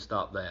still couldn't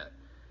stop that.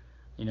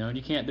 And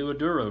you can't do a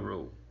Duro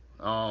rule,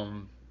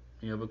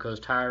 because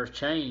tires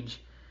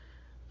change,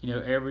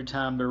 every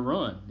time they're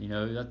run.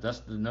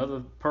 That's another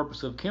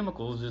purpose of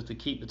chemicals, is to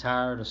keep the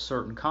tire at a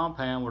certain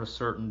compound with a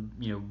certain,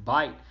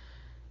 bite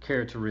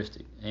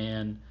characteristic.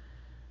 And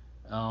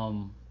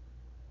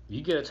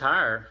you get a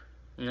tire,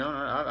 and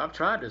I've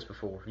tried this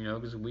before,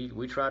 because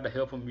we tried to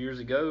help them years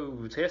ago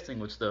with testing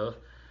with stuff,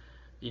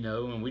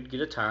 and we'd get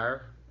a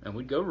tire and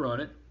we'd go run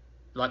it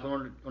like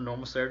on a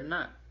normal Saturday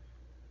night,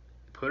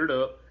 put it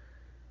up,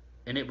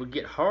 and it would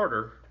get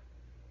harder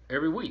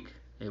every week.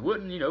 It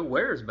wouldn't,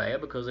 wear as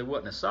bad because they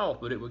wasn't as soft,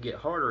 but it would get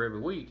harder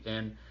every week,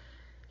 and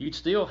you'd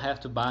still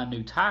have to buy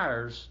new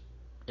tires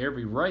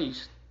every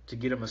race to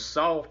get them as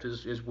soft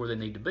as where they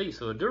need to be.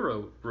 So a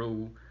Duro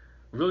rule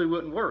really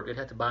wouldn't work. It'd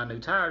have to buy new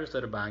tires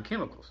instead of buying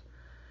chemicals.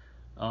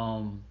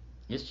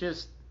 It's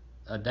just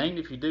a danged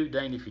if you do,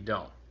 danged if you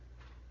don't.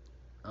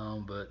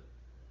 But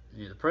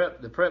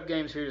the prep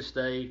game's here to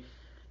stay.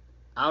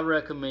 I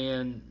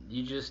recommend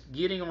you just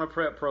getting on a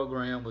prep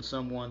program with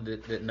someone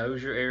that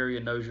knows your area,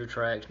 knows your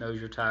tracks,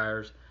 knows your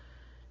tires,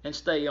 and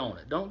stay on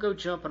it. Don't go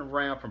jumping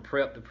around from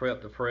prep to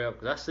prep to prep,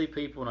 because I see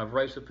people, and I've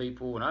raced with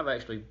people, and I've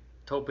actually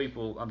told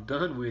people I'm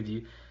done with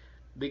you,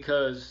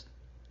 because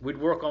we'd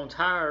work on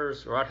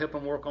tires, or I'd help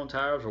them work on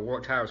tires, or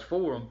work tires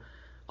for them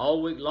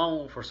all week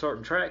long for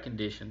certain track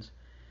conditions,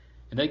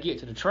 and they get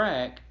to the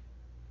track,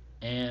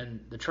 and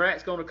the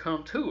track's going to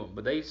come to them,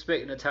 but they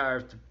expecting the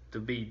tires to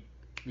be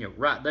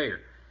right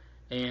there.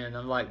 And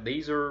I'm like,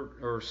 these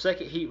are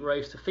second heat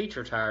race to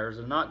feature tires.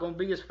 They're not going to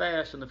be as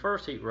fast in the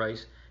first heat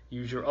race.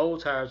 Use your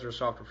old tires that are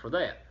softer for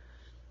that.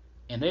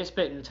 And they're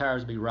expecting the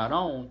tires to be right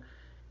on,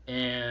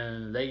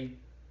 and they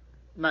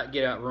might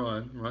get out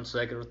run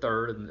second or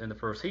third in the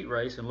first heat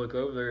race, and look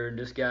over there, and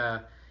this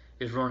guy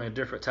is running a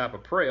different type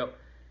of prep.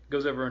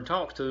 Goes over and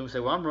talks to him and say,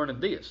 well, I'm running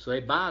this. So they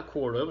buy a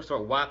quart of it and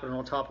start wiping it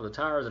on top of the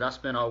tires that I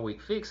spent all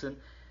week fixing,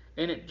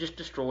 and it just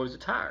destroys the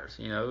tires.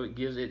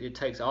 It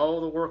takes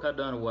all the work I've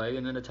done away,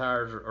 and then the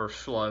tires are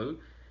slow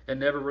and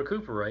never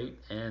recuperate,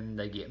 and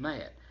they get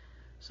mad.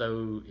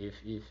 So if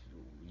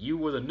you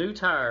with a new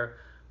tire,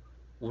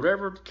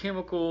 whatever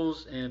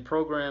chemicals and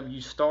program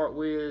you start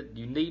with,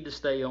 you need to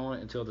stay on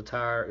it until the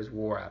tire is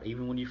wore out,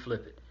 even when you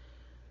flip it.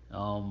 A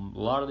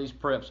lot of these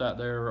preps out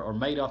there are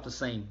made off the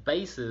same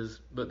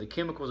bases, but the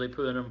chemicals they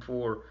put in them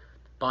for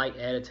bite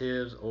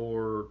additives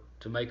or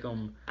to make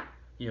them,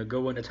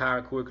 go in the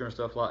tire quicker and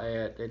stuff like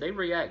that. They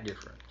react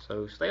different.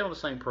 So stay on the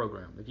same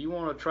program. If you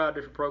want to try a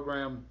different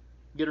program,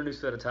 get a new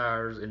set of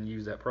tires and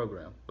use that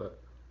program. But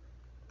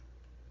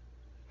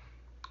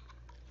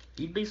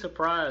you'd be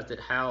surprised at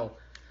how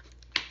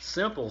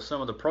simple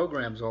some of the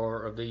programs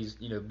are of these,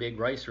 big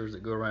racers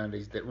that go around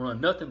that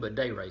run nothing but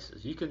day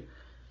races. You can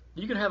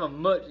have a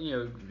much,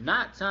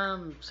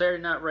 nighttime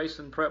Saturday night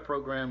racing prep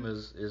program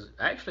is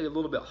actually a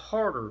little bit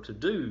harder to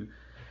do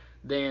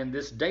than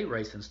this day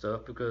racing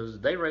stuff, because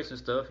day racing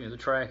stuff, the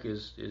track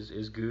is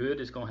good.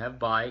 It's going to have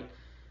bite.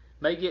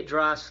 May get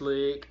dry,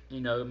 slick,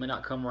 it may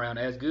not come around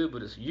as good,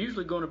 but it's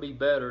usually going to be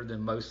better than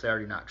most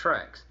Saturday night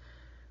tracks.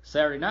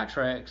 Saturday night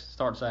tracks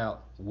starts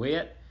out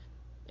wet,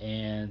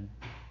 and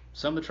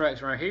some of the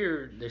tracks around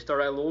here, they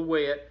start out a little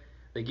wet,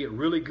 they get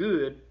really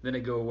good, then they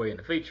go away in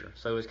the feature.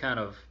 So it's kind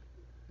of,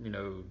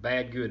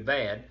 bad, good,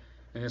 bad.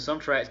 And then some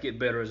tracks get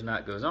better as the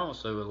night goes on.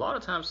 So a lot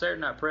of times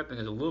Saturday night prepping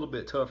is a little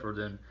bit tougher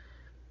than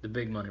the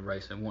big money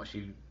racing once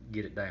you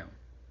get it down.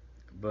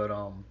 But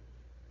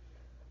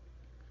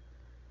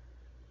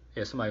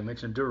yeah, somebody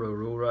mentioned Duro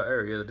rule right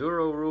there. Yeah, the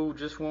Duro rule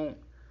just won't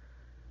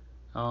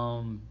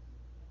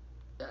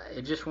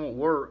it just won't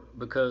work,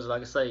 because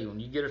like I say, when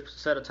you get a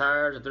set of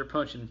tires, if they're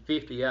punching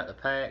 50 out the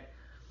pack,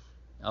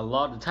 a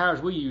lot of the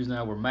tires we use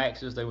now were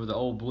Maxxis. They were the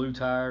old blue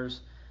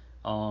tires.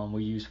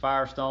 We used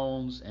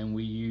Firestones, and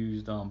we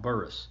used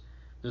Burris.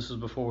 This was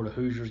before the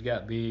Hoosiers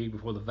got big,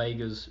 before the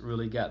Vegas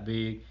really got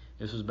big.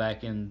 This was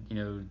back in,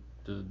 the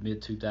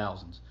mid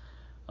 2000s.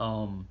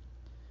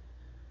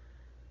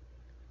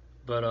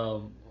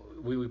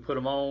 We put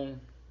them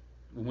on.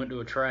 We went to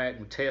a track.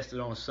 We tested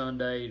on a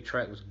Sunday. The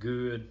track was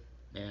good,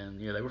 and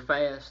they were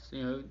fast.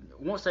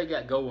 Once they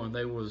got going,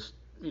 they was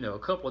a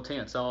couple of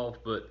tenths off,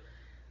 but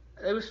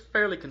they was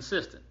fairly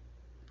consistent.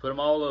 Put them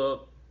all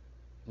up.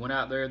 Went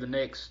out there the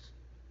next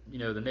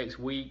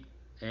week,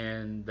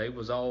 and they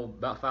was all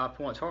about 5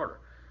 points harder.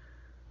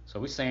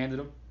 So we sanded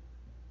them.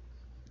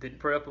 Didn't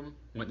prep them,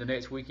 went the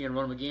next weekend,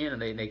 run them again,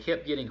 and they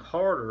kept getting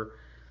harder,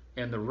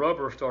 and the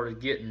rubber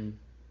started getting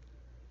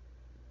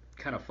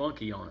kind of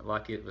funky on it,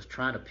 like it was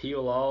trying to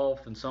peel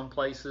off in some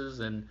places,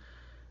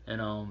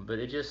 but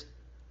it just,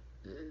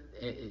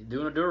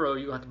 doing a Duro,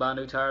 you're going to have to buy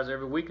new tires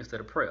every week instead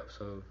of prep.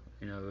 So,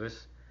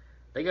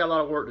 they got a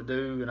lot of work to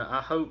do, and I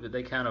hope that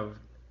they kind of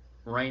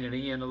rein it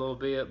in a little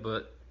bit,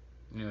 but,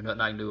 nothing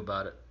I can do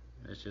about it.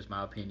 It's just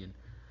my opinion.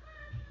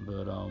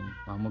 But I'm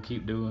gonna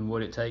keep doing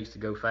what it takes to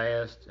go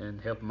fast and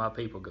helping my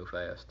people go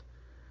fast.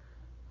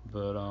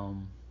 But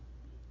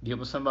get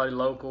with somebody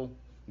local.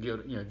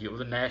 Get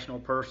with a national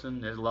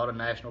person. There's a lot of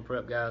national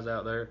prep guys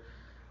out there.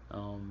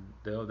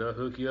 They'll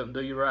hook you up and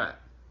do you right.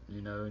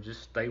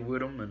 Just stay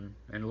with them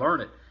and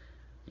learn it.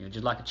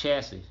 Just like a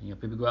chassis.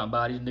 People go out and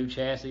buy these new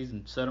chassis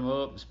and set them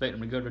up, expect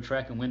them to go to the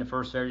track and win the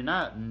first Saturday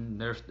night, and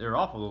they're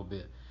off a little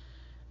bit.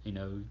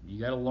 You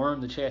got to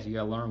learn the chassis. You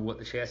got to learn what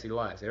the chassis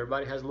likes.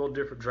 Everybody has a little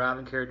different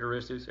driving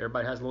characteristics.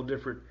 Everybody has a little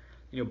different,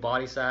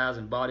 body size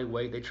and body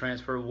weight. They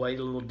transfer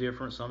weight a little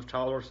different. Some's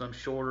taller, some's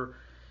shorter.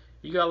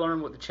 You got to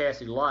learn what the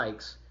chassis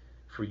likes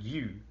for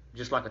you,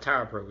 just like a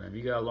tire program.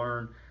 You got to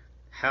learn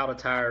how the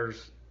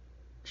tires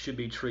should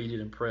be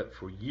treated and prepped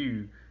for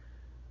you,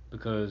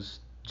 because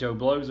Joe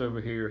Blow's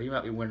over here, he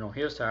might be winning on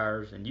his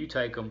tires, and you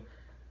take them.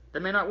 They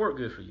may not work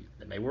good for you.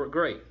 They may work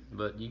great,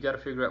 but you got to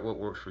figure out what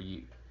works for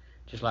you.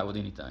 Just like with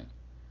anything.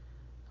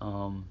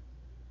 Uh-oh,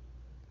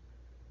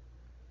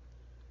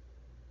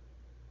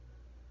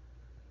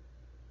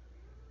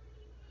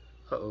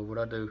 what'd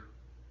I do?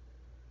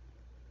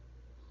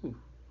 Ooh,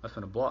 I was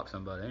gonna block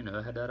somebody. I didn't know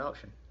I had that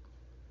option.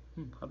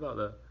 How about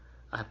that?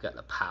 I've got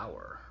the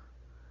power.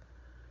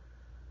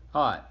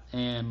 Alright,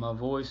 and my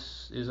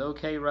voice is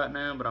okay right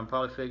now, but I'm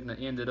probably fixing to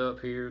end it up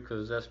here,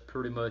 because that's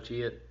pretty much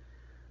it.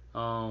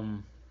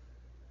 Went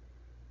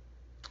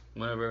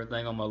over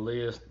everything on my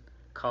list.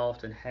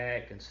 Coughed and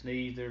hacked and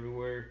sneezed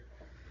everywhere,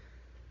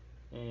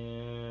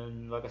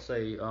 and like I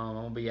say, I'm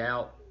gonna be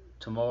out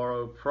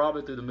tomorrow,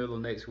 probably through the middle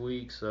of next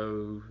week.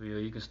 So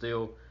you can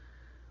still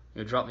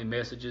drop me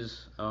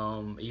messages,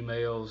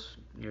 emails.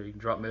 You can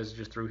drop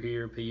messages through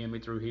here, PM me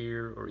through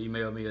here, or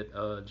email me at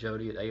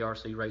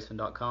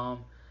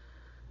jody@arcracing.com.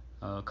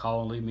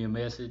 Call and leave me a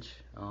message.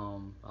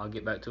 I'll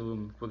get back to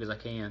him quick as I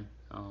can,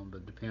 but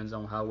it depends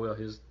on how well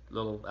his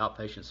little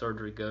outpatient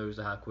surgery goes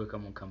and how quick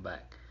I'm gonna come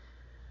back.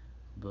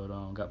 But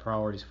got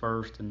priorities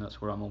first, and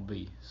that's where I'm going to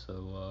be.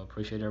 So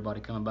appreciate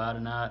everybody coming by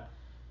tonight.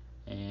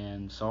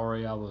 And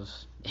sorry I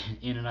was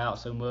in and out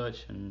so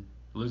much and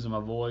losing my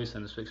voice,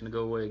 and it's fixing to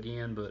go away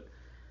again. But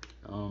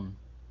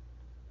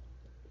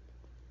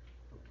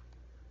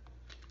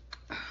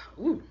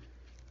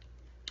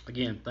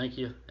again, thank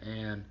you.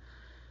 And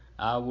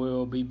I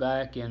will be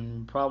back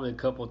in probably a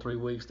couple of 3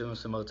 weeks doing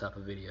some other type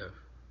of video.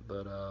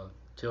 But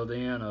till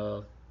then,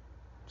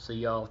 see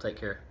y'all. Take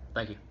care.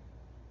 Thank you.